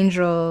Brown,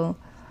 Angel.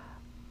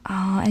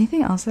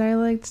 Anything else that I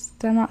liked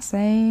that I'm not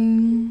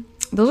saying?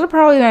 Those are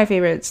probably my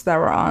favorites that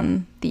were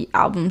on the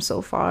album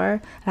so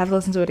far. I have to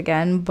listen to it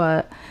again,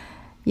 but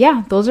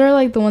yeah, those are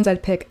like the ones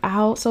I'd pick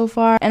out so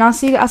far. And I'll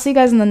see you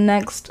guys in the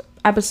next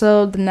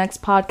episode, the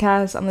next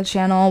podcast on the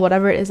channel,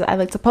 whatever it is that I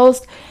like to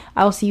post.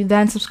 I will see you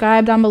then.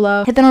 Subscribe down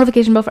below. Hit the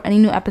notification bell for any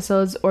new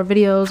episodes or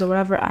videos or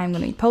whatever I'm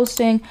going to be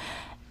posting.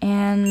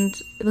 And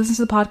listen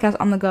to the podcast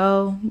on the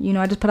go. You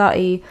know, I just put out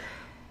a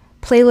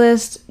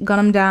playlist, gun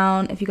them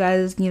down. If you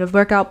guys need a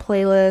workout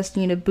playlist,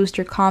 you need to boost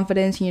your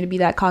confidence, you need to be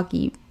that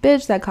cocky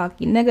bitch, that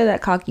cocky nigga,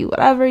 that cocky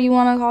whatever you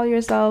want to call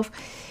yourself.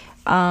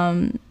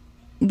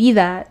 Be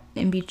that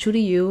and be true to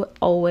you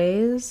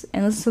always.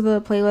 And listen to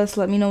the playlist.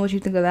 Let me know what you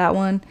think of that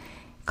one.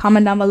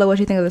 Comment down below what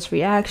you think of this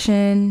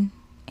reaction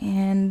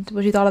and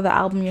what you thought of the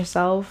album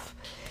yourself.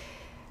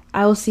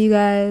 I will see you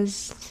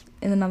guys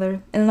in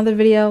another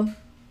video.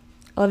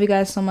 I love you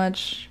guys so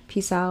much.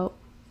 Peace out.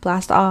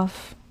 Blast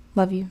off.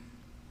 Love you.